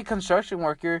wrong. You want to be a construction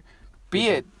worker, be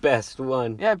it. Best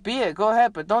one. Yeah, be it. Go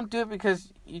ahead, but don't do it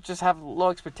because you just have low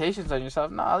expectations on yourself.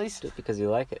 No, at least do it because you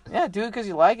like it. Yeah, do it because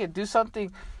you like it. Do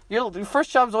something. Your first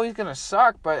job's always gonna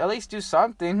suck, but at least do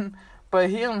something. But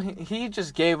he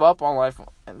just gave up on life.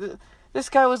 This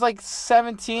guy was like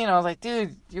 17. I was like,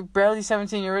 dude, you're barely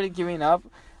 17. You're already giving up.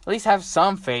 At least have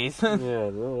some faith. Yeah, a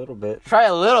little bit. Try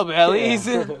a little bit, at least.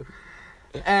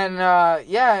 And,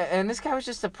 and this guy was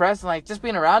just depressed. And, like, just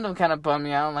being around him kind of bummed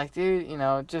me out. I'm like, dude,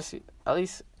 just at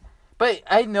least. But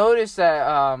I noticed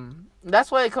that that's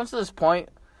why it comes to this point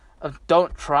of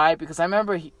don't try. Because I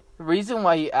remember the reason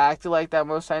why he acted like that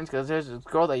most times because there's this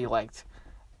girl that he liked,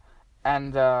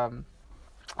 and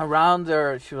around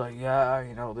her she was like, yeah,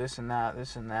 you know, this and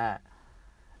that,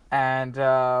 and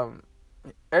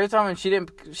every time when she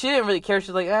didn't really care,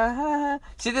 she was like,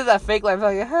 she did that fake laugh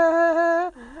like,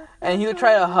 and he would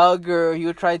try to hug her, he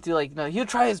would try to like, he would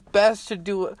try his best to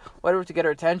do whatever to get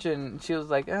her attention. And she was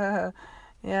like, yeah,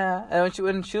 and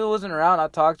when she wasn't around,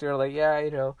 I'd talk to her like, yeah, you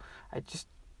know, I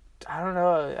don't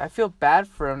know, I feel bad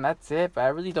for him, that's it, but I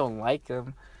really don't like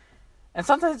him. And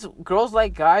sometimes girls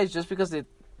like guys just because they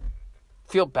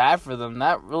feel bad for them.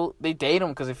 They date them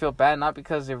because they feel bad, not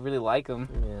because they really like them.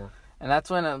 Yeah. And that's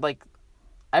when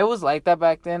I was like that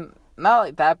back then. Not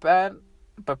like that bad,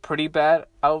 but pretty bad.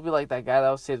 I would be like that guy that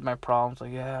would say my problems,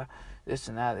 like, yeah, this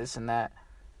and that.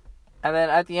 And then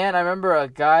at the end, I remember a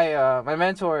guy, my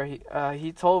mentor,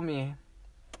 he told me,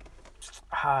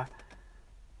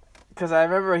 because I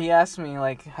remember he asked me,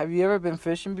 like, have you ever been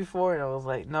fishing before? And I was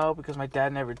like, no, because my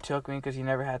dad never took me because he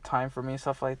never had time for me,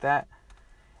 stuff like that.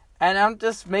 And I'm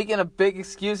just making a big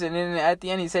excuse, and then at the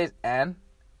end he says, and?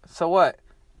 So what?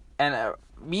 And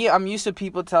I'm used to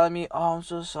people telling me, oh, I'm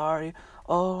so sorry.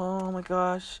 Oh, my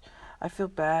gosh, I feel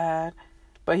bad.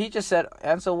 But he just said,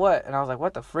 and so what? And I was like,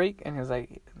 what the freak? And he was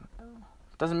like,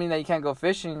 doesn't mean that you can't go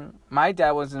fishing. My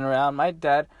dad wasn't around. My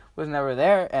dad was never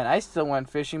there, and I still went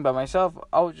fishing by myself.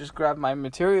 I would just grab my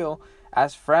material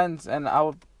as friends, and I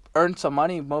would earn some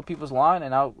money, mow people's lawn,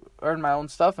 and I'll earn my own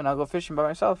stuff, and I'll go fishing by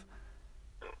myself.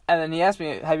 And then he asked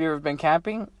me, have you ever been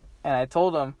camping? And I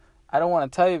told him, I don't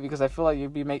want to tell you because I feel like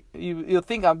you'll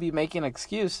think I'll be making an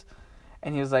excuse.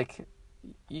 And he was like,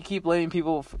 you keep blaming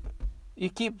people for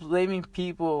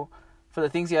the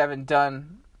things you haven't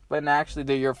done, but actually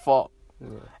they're your fault. Yeah.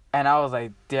 And I was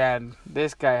like, damn,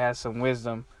 this guy has some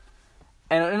wisdom.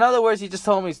 And in other words, he just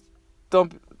told me,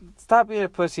 stop being a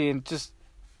pussy and just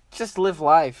live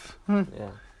life. Yeah.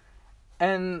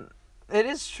 And it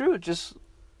is true. Just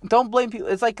don't blame people.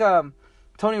 It's like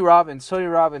Tony Robbins. I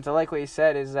like what he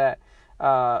said is that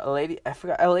a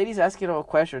lady's asking him a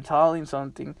question, telling him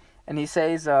something, and he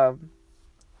says, it's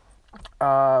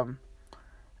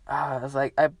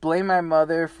like, I blame my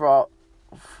mother for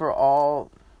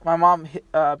all. My mom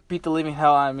beat the living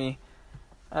hell out of me,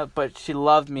 but she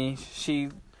loved me.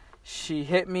 She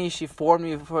hit me. She formed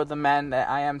me for the man that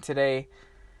I am today.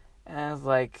 And I was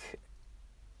like,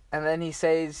 and then he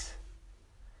says,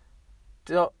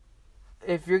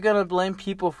 if you're gonna blame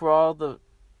people for all the,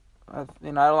 I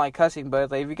don't like cussing,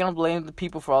 but like, if you're gonna blame the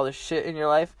people for all the shit in your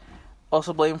life,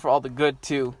 also blame them for all the good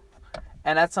too.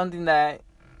 And that's something that,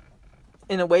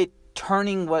 in a way,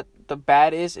 turning what the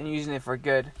bad is and using it for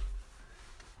good.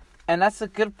 And that's the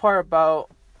good part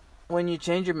about when you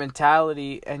change your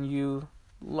mentality and you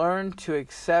learn to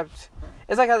accept.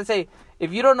 It's like how they say,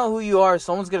 if you don't know who you are,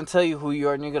 someone's gonna tell you who you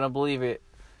are, and you're gonna believe it.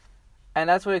 And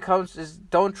that's what it comes. Is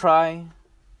don't try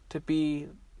to be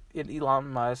Elon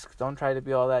Musk. Don't try to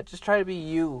be all that. Just try to be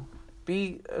you.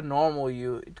 Be a normal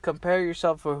you. Compare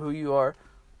yourself for who you are.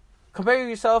 Compare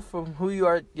yourself from who you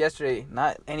are yesterday,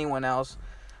 not anyone else.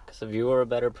 Because if you were a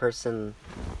better person,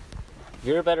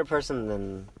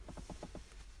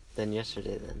 than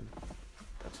yesterday, then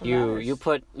you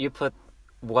put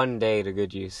 1 day to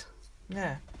good use.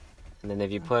 Yeah. And then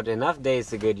if you put enough days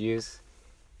to good use,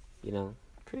 you'd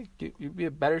be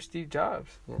a better Steve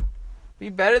Jobs. Yeah. Be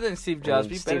better than Steve Jobs.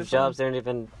 Steve Jobs didn't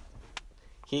even.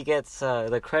 He gets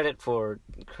the credit for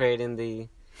creating the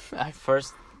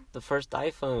first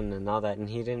iPhone and all that, and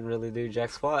he didn't really do jack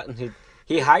squat. And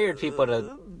he hired people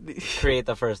to create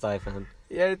the first iPhone.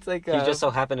 Yeah, it's like he just so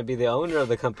happened to be the owner of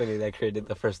the company that created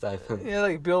the first iPhone. Yeah,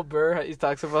 like Bill Burr, he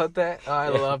talks about that. Oh, I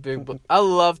love Bill Burr. I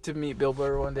love to meet Bill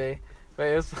Burr one day. But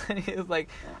it was like,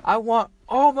 I want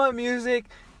all my music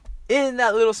in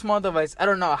that little small device. I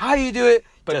don't know how you do it,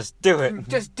 but just do it.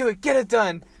 Just do it. Get it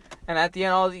done. And at the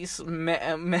end, all these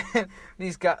men,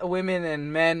 women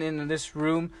and men in this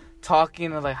room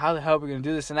talking, like, how the hell are we going to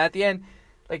do this? And at the end,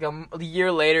 like a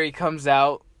year later, he comes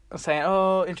out saying,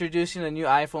 oh, introducing a new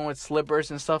iPhone with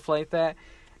slippers and stuff like that.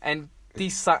 And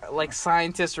these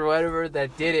scientists or whatever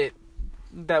that did it,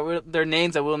 their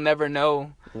names that we'll never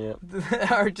know,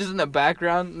 are just in the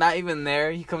background, not even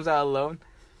there. He comes out alone.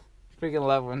 Freaking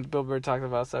love when Bill Burr talks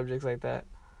about subjects like that.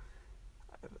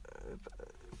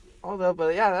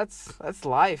 But yeah, that's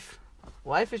life.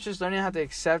 Life is just learning how to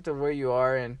accept of where you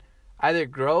are and either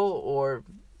grow, or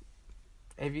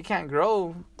if you can't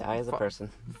grow, die as a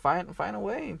person. Find a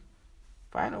way.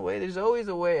 Find a way. There's always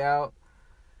a way out.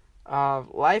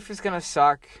 Life is gonna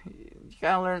suck. You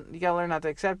gotta learn how to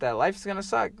accept that. Life is gonna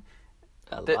suck.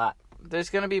 A lot. There's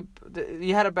gonna be.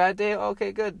 You had a bad day.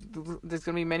 Okay, good. There's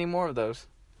gonna be many more of those.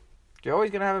 You're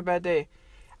always gonna have a bad day.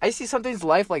 I see something's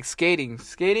life like skating.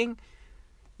 Skating,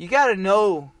 you gotta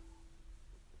know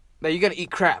that you're gonna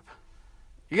eat crap.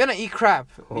 You're gonna eat crap.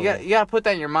 Oh. You gotta put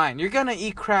that in your mind. You're gonna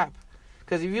eat crap.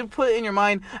 Because if you put it in your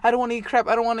mind, I don't want to eat crap.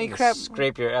 I don't want to eat crap.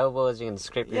 Scrape your elbows. You're gonna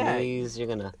scrape your Yeah. knees. You're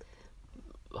gonna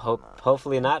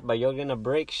hopefully not, but you're gonna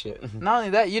break shit. Not only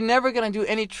that, you're never gonna do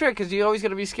any trick because you're always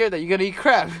gonna be scared that you're gonna eat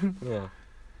crap. Yeah.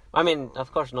 I mean,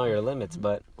 of course, know your limits,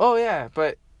 but Oh yeah,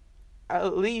 but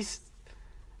at least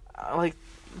like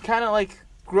kind of like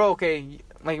grow. Okay,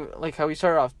 like how we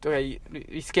started off. Okay,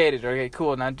 you skated. Okay,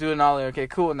 cool. Now do an ollie. Okay,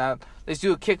 cool. Now let's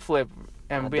do a kickflip.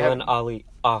 And we do have an ollie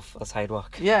off a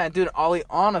sidewalk. yeah, do an ollie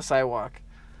on a sidewalk.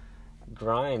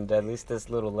 Grind at least this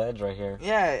little ledge right here.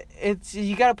 Yeah, it's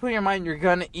you gotta put in your mind you're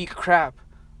gonna eat crap,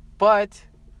 but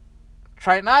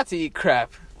try not to eat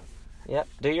crap. Yep.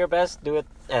 Do your best. Do it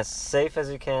as safe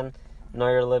as you can. Know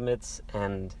your limits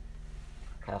and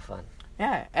have fun.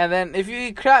 Yeah, and then if you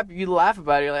eat crap, you laugh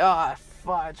about it. You're like, oh,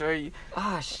 fudge, or you,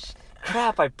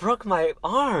 Crap! I broke my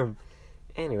arm.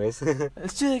 Anyways.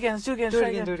 let's do it again. Let's do it again. Do try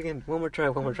it again. One more try.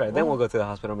 Then we'll go to the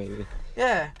hospital maybe.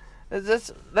 Yeah,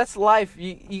 that's life.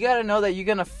 You gotta know that you're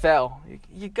gonna fail.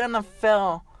 You're gonna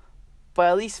fail, but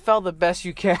at least fail the best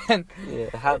you can.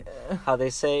 Yeah. How they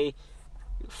say,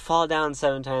 fall down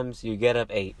 7 times, you get up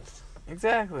 8.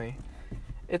 Exactly.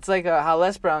 It's like how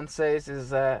Les Brown says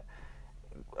is that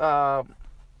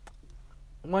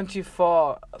once you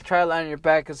fall, try to land on your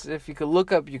back. Because if you could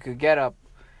look up, you could get up.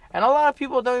 And a lot of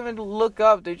people don't even look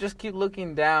up; they just keep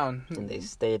looking down. And they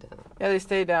stay down. Yeah, they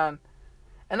stay down.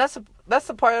 And that's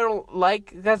the part I don't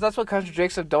like, because that's what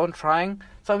contradicts of don't trying.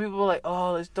 Some people are like,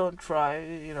 oh, let's don't try.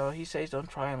 You know, he says don't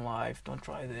try in life, don't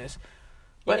try this.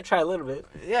 You can try a little bit.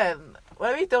 Yeah,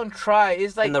 what I mean don't try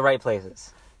is like in the right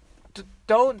places.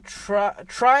 Don't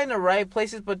try in the right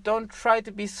places, but don't try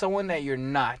to be someone that you're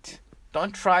not.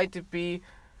 Don't try to be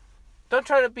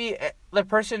the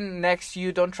person next to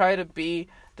you. Don't try to be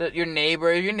your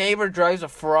neighbor. If your neighbor drives a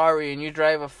Ferrari and you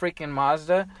drive a freaking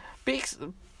Mazda,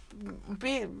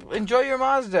 enjoy your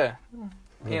Mazda.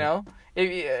 You know,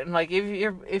 if you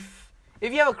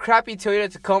have a crappy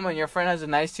Toyota Tacoma and your friend has a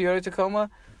nice Toyota Tacoma,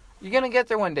 you're gonna get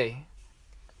there one day.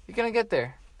 You're gonna get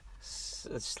there.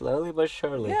 Slowly but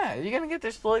surely. Yeah, you're gonna get there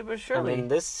slowly but surely. I mean,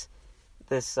 this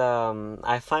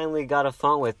I finally got a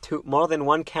phone with more than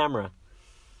one camera.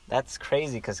 That's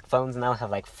crazy because phones now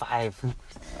have like 5.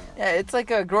 Yeah, it's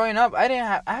like growing up. I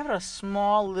had a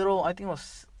small little, I think it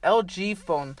was LG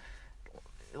phone.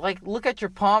 Like, look at your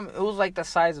palm. It was like the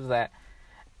size of that,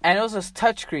 and it was a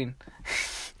touchscreen.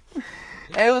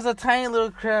 And it was a tiny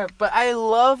little crap, but I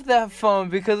loved that phone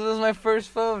because it was my first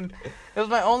phone. It was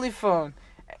my only phone,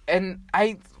 and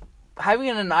having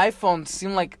an iPhone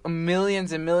seemed like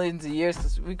millions and millions of years.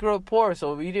 'Cause we grew up poor,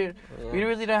 so we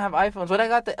really didn't have iPhones. When I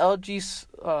got the LG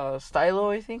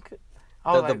Stylo, I think.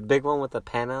 The big one with the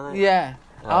pen on it. Yeah,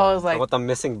 I was like, with the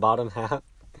missing bottom half,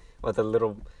 with the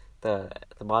little the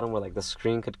bottom where like the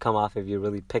screen could come off if you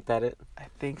really picked at it. I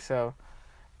think so,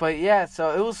 but yeah,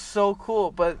 so it was so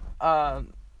cool. But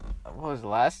what was it,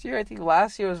 last year? I think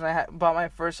last year was when I bought my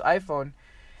first iPhone.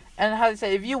 And how to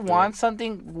say, if you want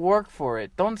something, work for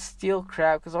it. Don't steal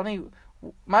crap. Because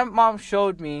my mom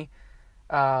showed me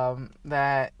that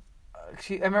I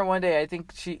remember one day, I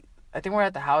think we're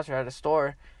at the house or at a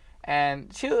store,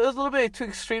 and it was a little bit too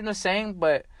extreme to saying,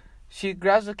 but she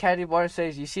grabs a candy bar and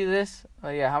says, "You see this? Oh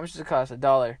yeah, how much does it cost?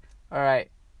 $1. All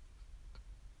right.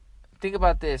 Think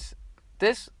about this.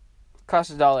 This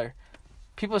costs $1.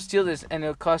 People steal this, and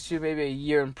it'll cost you maybe a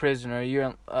year in prison or a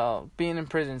year being in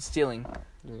prison stealing.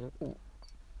 Yep.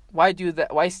 Why do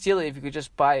that? Why steal it if you could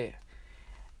just buy it?"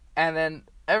 And then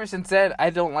ever since then, I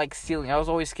don't like stealing. I was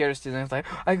always scared of stealing. It's like,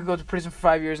 I could go to prison for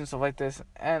 5 years and stuff like this.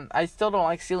 And I still don't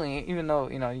like stealing, even though,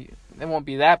 it won't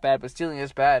be that bad, but stealing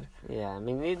is bad. Yeah, I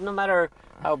mean, no matter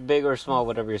how big or small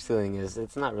whatever you're stealing is,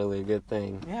 it's not really a good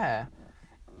thing. Yeah.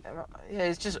 Yeah,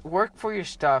 it's just work for your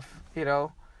stuff,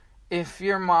 If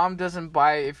your mom doesn't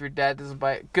buy it, if your dad doesn't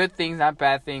buy it, good things, not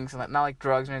bad things, not like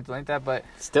drugs or anything like that, but...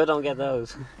 Still don't get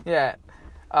those. Yeah.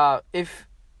 If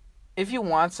you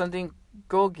want something,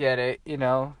 go get it,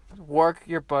 Work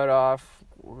your butt off,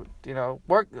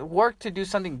 work to do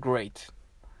something great,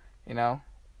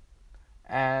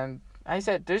 And I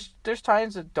said, there's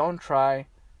times that don't try,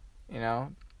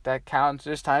 that counts.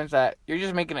 There's times that you're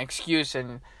just making an excuse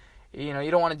and,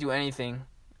 you don't want to do anything.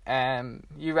 And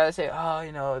you'd rather say,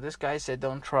 oh, this guy said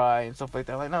don't try and stuff like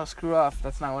that. Like, no, screw off.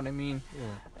 That's not what I mean.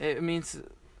 Yeah. It means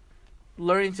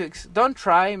learning to... don't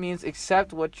try means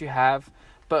accept what you have.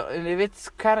 But if it's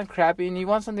kind of crappy and you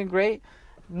want something great,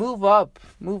 move up.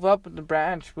 Move up the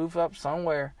branch. Move up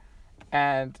somewhere.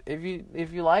 And if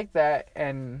you like that,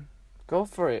 and go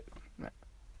for it.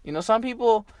 You know, some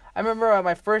people. I remember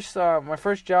my first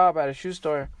job at a shoe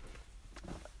store.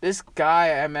 This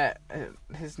guy I met,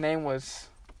 his name was,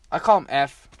 I call him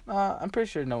F. I'm pretty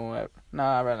sure no one. No,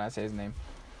 I'd rather not say his name.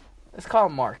 Let's call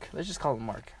him Mark. Let's just call him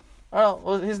Mark.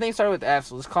 Well, his name started with F,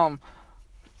 so let's call him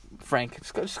Frank.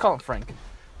 Just call him Frank.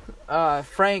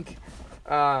 Frank.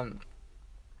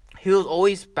 He was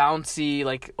always bouncy,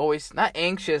 like always not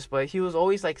anxious, but he was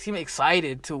always like seeming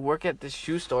excited to work at this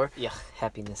shoe store. Yeah,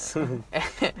 happiness.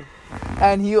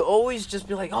 And he would always just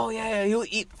be like, oh yeah, he would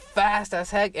eat fast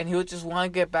as heck, and he would just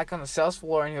want to get back on the sales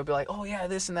floor, and he would be like, oh yeah,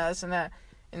 this and that.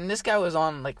 And this guy was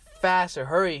on like fast or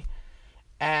hurry.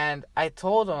 And I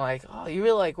told him like, oh, you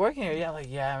really like working here? Yeah, like,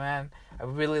 yeah, man, I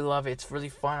really love it. It's really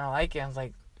fun. I like it. I was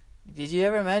like, did you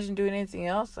ever imagine doing anything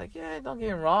else? Like, yeah, don't get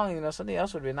me wrong, you know, something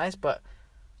else would be nice, but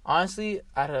honestly,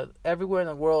 out of everywhere in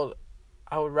the world,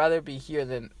 I would rather be here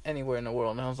than anywhere in the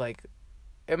world. And I was like,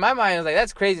 in my mind, I was like,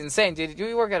 that's crazy, insane, dude.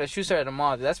 You work at a shoe store at a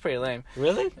mall, dude. That's pretty lame.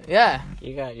 Really? Yeah.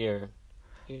 You got your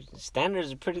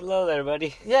standards are pretty low there,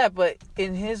 buddy. Yeah, but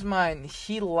in his mind,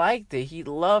 he liked it. He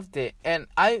loved it. And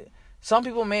some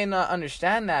people may not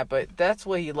understand that, but that's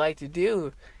what he liked to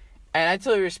do. And I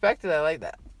totally respected that. Like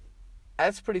that.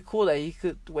 That's pretty cool that he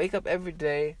could wake up every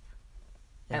day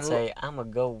and say, I'm going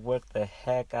to go work the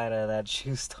heck out of that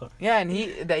shoe store. Yeah, and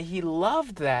he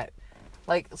loved that.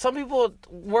 Like, some people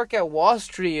work at Wall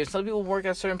Street, or some people work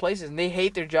at certain places, and they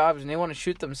hate their jobs, and they want to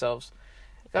shoot themselves.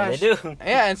 Gosh. And they do.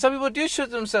 Yeah, and some people do shoot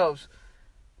themselves.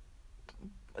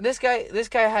 This guy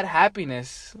had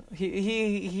happiness.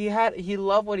 He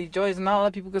loved what he enjoys, and not a lot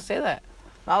of people could say that.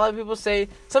 Not a lot of people say.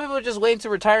 Some people just wait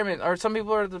until retirement, or some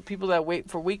people are the people that wait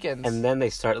for weekends. And then they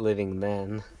start living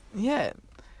then. Yeah.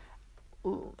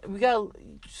 You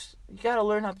gotta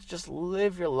learn how to just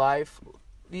live your life.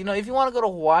 You know, if you want to go to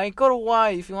Hawaii, go to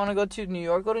Hawaii. If you want to go to New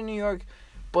York, go to New York.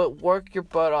 But work your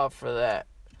butt off for that.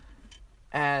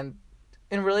 And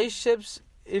in relationships,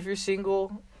 if you're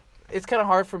single, it's kind of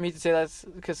hard for me to say that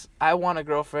because I want a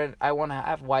girlfriend. I want to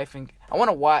have a wife. And I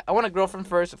want a girlfriend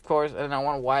first, of course, and I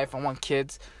want a wife. I want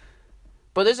kids.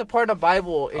 But there's a part in the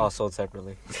Bible. Also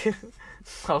separately.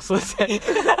 Also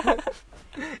separately.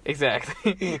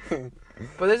 Exactly.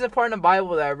 But there's a part in the Bible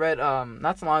that I read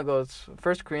not so long ago. It's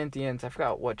 1 Corinthians. I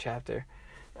forgot what chapter,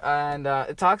 and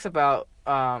it talks about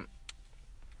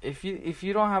if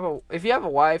you have a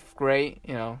wife, great.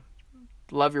 You know,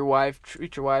 love your wife,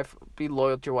 treat your wife, be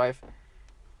loyal to your wife.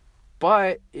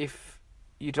 But if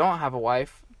you don't have a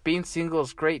wife, being single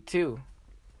is great too.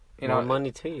 You know, more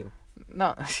money to you.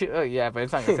 No, oh, yeah, but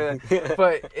it's not gonna say that.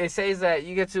 But it says that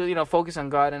you get to focus on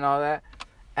God and all that,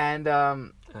 and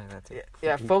that's it.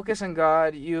 Yeah, focus on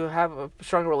God. You have a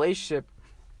strong relationship.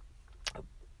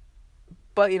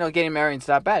 But, getting married is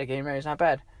not bad. Getting married is not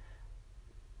bad.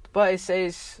 But it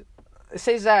says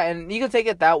that, and you can take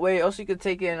it that way. Also, you can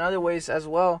take it in other ways as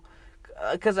well.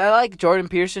 Because I like Jordan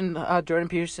Peterson. Jordan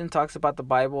Peterson talks about the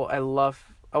Bible. I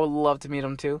would love to meet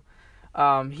him too.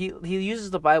 He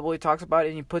uses the Bible. He talks about it,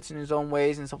 and he puts it in his own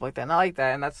ways and stuff like that. And I like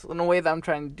that. And that's in a way that I'm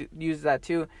trying to use that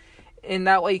too. In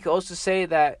that way, you can also say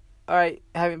that, all right,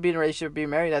 having been in a relationship, being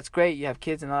married, that's great. You have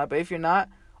kids and all that. But if you're not,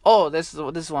 this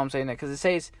is why I'm saying that. Because it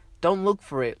says, don't look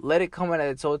for it. Let it come at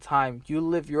its own time. You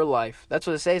live your life. That's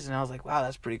what it says. And I was like, wow,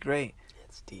 that's pretty great.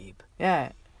 It's deep.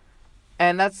 Yeah.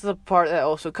 And that's the part that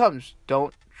also comes.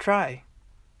 Don't try.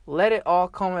 Let it all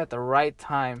come at the right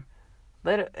time.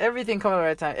 Let everything come at the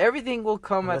right time. Everything will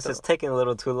come Unless it's taking a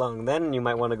little too long. Then you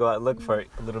might want to go out and look for it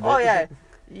a little bit. Oh, yeah.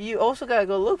 You also got to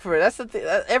go look for it. That's the thing.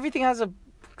 Everything has a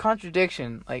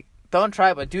contradiction. Like, don't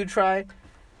try, but do try.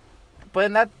 But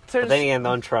in that terms, but then again,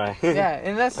 don't try. Yeah,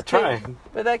 and that's but try.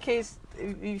 But in that case,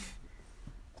 if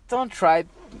don't try.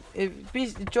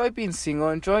 Enjoy being single.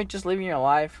 Enjoy just living your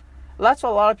life. That's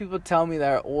what a lot of people tell me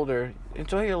that are older.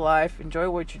 Enjoy your life. Enjoy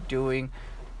what you're doing.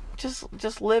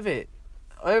 Just live it.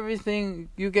 Everything.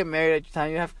 You get married at your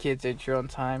time. You have kids at your own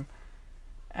time,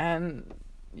 and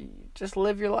just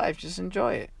live your life. Just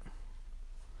enjoy it.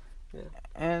 Yeah.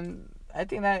 And I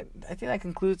think that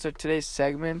concludes our today's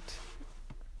segment.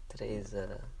 Today's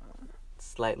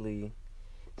slightly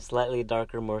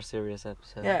darker, more serious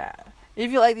episode. Yeah.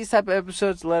 If you like these type of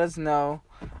episodes, let us know.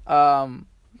 Our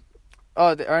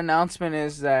announcement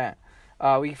is that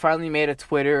we finally made a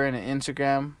Twitter and an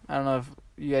Instagram. I don't know if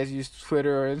you guys use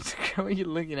Twitter or Instagram. What are you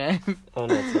looking at? Oh,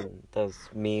 no, it's those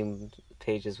meme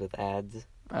pages with ads.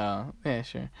 Oh, yeah,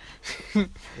 sure.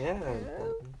 Yeah.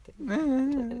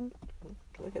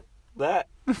 Look at that.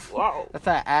 Wow. That's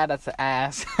not an ad, that's an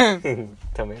ass.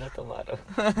 Tomato.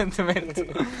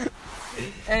 Tomato.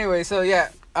 Anyway, so yeah.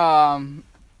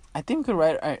 I think we could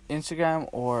write our Instagram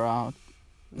or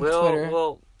Twitter.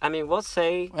 We'll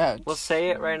say Yeah, we'll say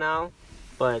it right now,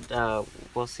 but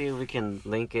we'll see if we can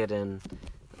link it in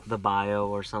the bio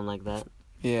or something like that.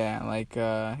 yeah, like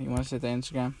you want to say the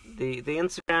Instagram? The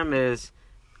Instagram is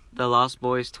the Lost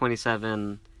Boys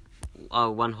 27,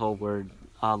 one whole word,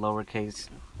 lowercase.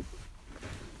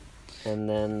 And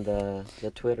then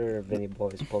the Twitter, Vinny Boy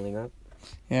is pulling up.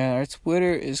 Yeah, our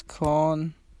Twitter is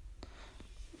called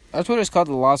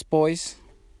the Lost Boys.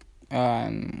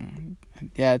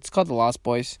 Yeah, it's called the Lost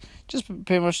Boys. Just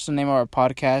pretty much the name of our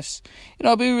podcast.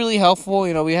 It'll be really helpful.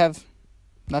 We have,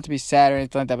 not to be sad or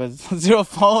anything like that, but 0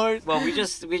 followers. Well, we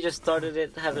just started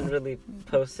it. Haven't really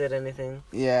posted anything.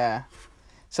 Yeah,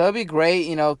 so it'd be great.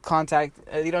 Contact.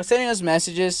 Sending us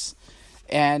messages,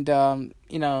 and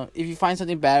if you find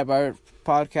something bad about our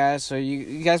podcast, or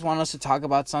you guys want us to talk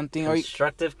about something,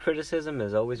 Constructive criticism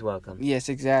is always welcome. Yes,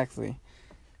 exactly.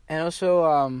 And also,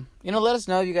 let us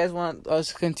know if you guys want us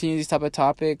to continue these type of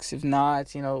topics. If not,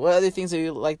 what other things that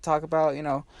you'd like to talk about,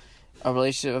 a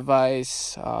relationship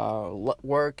advice,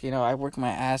 work, I work my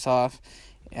ass off.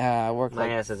 My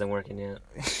ass isn't working yet.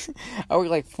 I work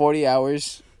like 40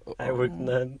 hours. I work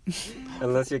none.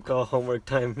 Unless you call homework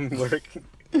time work.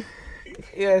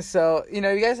 Yeah, so, if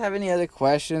you guys have any other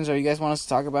questions or you guys want us to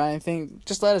talk about anything,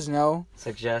 just let us know.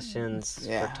 Suggestions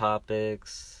for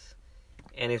topics.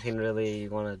 Anything really you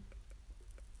want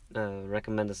to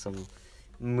recommend us some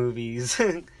movies,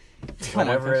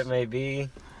 whatever it may be.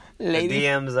 The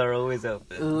DMs are always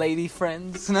open. Lady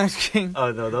friends. No, I'm just kidding.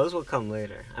 Oh, no, those will come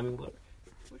later. I mean,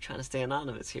 we're trying to stay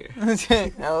anonymous here.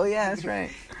 Oh, yeah, that's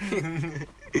right.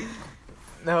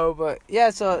 No, but,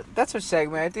 yeah, so that's our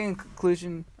segment. I think in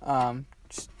conclusion,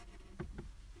 just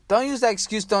don't use that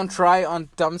excuse, don't try on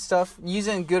dumb stuff. Use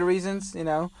it in good reasons,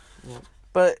 Yeah.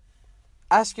 But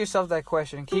ask yourself that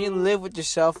question. Can you live with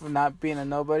yourself and not being a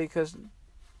nobody? Because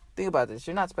think about this.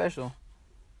 You're not special.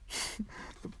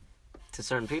 To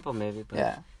certain people, maybe. But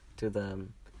yeah.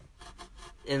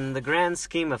 In the grand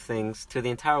scheme of things, to the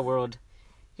entire world,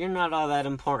 you're not all that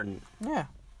important. Yeah.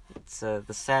 It's the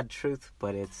sad truth,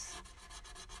 but it's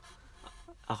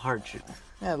a hard truth.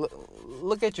 Yeah,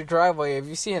 look at your driveway. If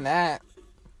you see an ant,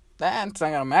 that ant's not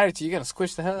going to matter to you. You're going to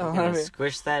squish the hell out of it.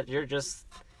 Squish that. You're just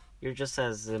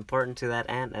as important to that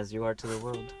ant as you are to the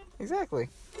world. Exactly.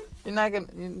 She's not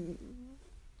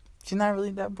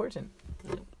really that important.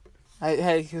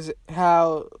 Hey, because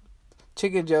how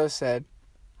Chicken Joe said.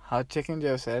 Mm-hmm.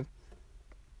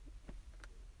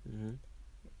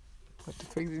 What the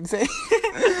fuck did he say?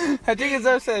 How Chicken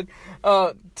Joe said,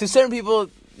 to certain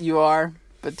people you are,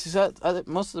 but to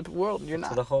most of the world you're not.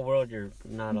 To the whole world, you're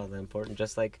not all that important.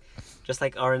 Just like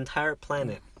our entire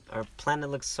planet. Our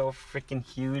planet looks so freaking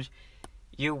huge.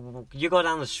 You go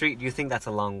down the street, you think that's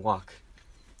a long walk.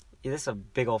 This is a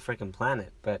big old freaking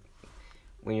planet, but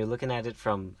when you're looking at it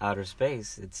from outer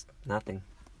space, it's nothing.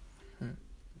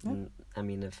 Yeah. I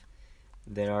mean, if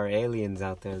there are aliens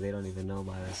out there, they don't even know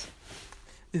about us.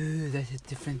 Ooh, that's a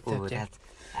different subject.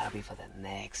 That'll be for the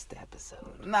next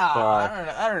episode. No,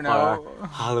 I don't know. For our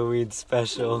Halloween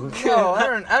special. No, I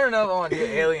don't know if I want to do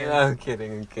aliens. No, I'm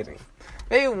kidding.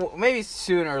 Maybe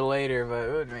sooner or later,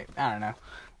 but I don't know.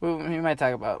 We might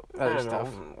talk about other stuff.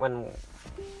 When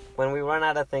we run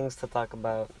out of things to talk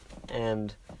about,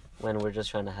 and when we're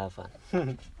just trying to have fun,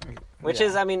 which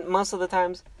is, I mean, most of the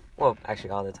times. Well, actually,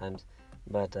 all the times,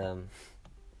 but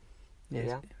yes,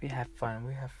 yeah, we have fun.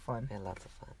 Yeah, lots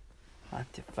of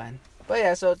fun. But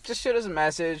yeah, so just shoot us a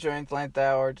message or anything like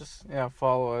that, or just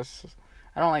follow us.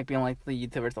 I don't like being like the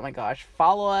YouTubers. Oh my gosh,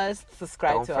 follow us,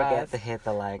 subscribe to us. Don't forget to hit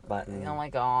the like button. Oh my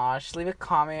gosh, leave a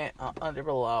comment under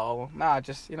below. No,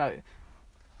 just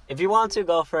if you want to,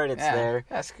 go for it. It's there.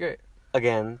 That's good.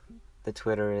 Again, the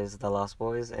Twitter is The Lost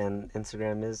Boys, and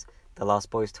Instagram is The Lost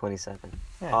Boys 27.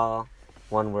 Yeah. All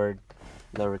one word,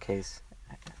 lowercase.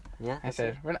 Yeah. I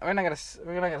said we're not gonna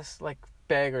like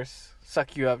beg or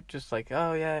suck you up. Just like,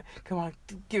 oh yeah, come on,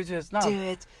 give it to us. No, do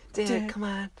it. Come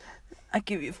on. I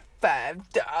give you $5.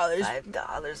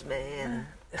 $5, man.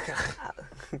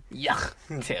 Yuck.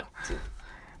 Two.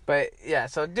 But yeah,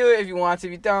 so do it if you want to.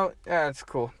 If you don't, it's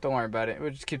cool. Don't worry about it.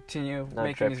 We'll just continue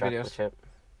making these videos.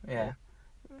 Yeah.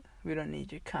 We don't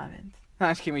need your comments. No,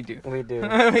 just kidding, we do. We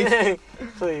do.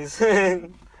 Please.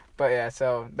 But yeah,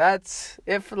 so that's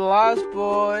it for the Lost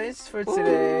Boys for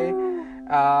today.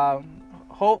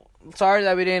 Sorry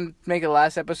that we didn't make it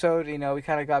last episode. We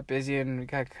kind of got busy and we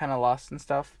got kind of lost and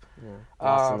stuff. Yeah,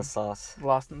 lost in the sauce.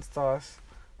 Lost in the sauce.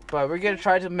 But we're gonna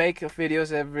try to make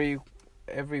videos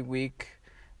every week.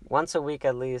 Once a week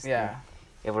at least. Yeah.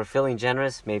 If we're feeling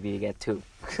generous, maybe you get 2.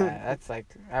 That's like,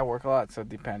 I work a lot, so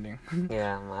depending.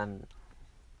 Yeah,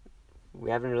 we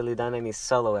haven't really done any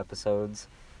solo episodes,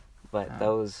 but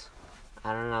those,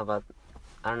 I don't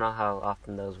know how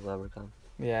often those will ever come.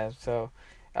 Yeah, so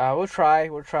we'll try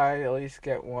at least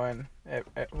get one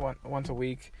once a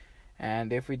week,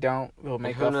 and if we don't, we'll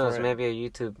make And who up knows, for it. maybe a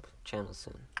YouTube channel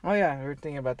soon. Oh yeah, we're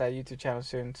thinking about that YouTube channel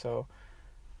soon, so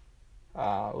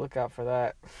look out for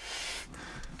that.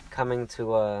 Coming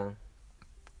to a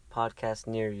podcast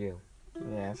near you.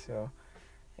 Yeah, so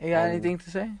you got anything to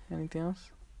say? Anything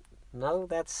else? No,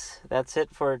 that's it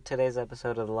for today's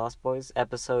episode of The Lost Boys.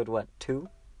 Episode what, 2?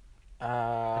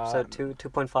 Episode 2,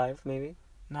 2.5 maybe?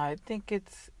 No, I think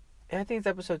it's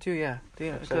episode 2. Yeah,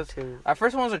 Episode 2. our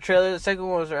first one was a trailer. The second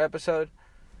one was our episode,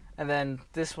 and then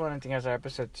this one I think is our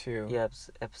episode 2. Yeah,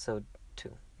 episode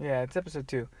 2. Yeah, it's episode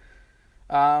 2.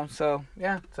 So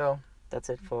That's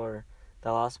it for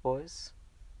The Lost Boys.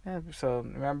 yeah. So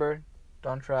remember,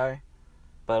 don't try.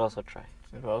 But also try.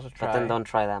 But also try. But then don't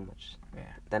try that much. Yeah.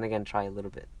 Then again, try a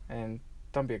little bit. And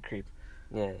don't be a creep.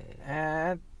 Yeah.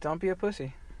 And don't be a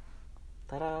pussy.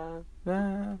 Ta-da.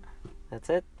 Ah. That's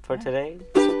it for Yeah.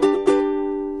 today.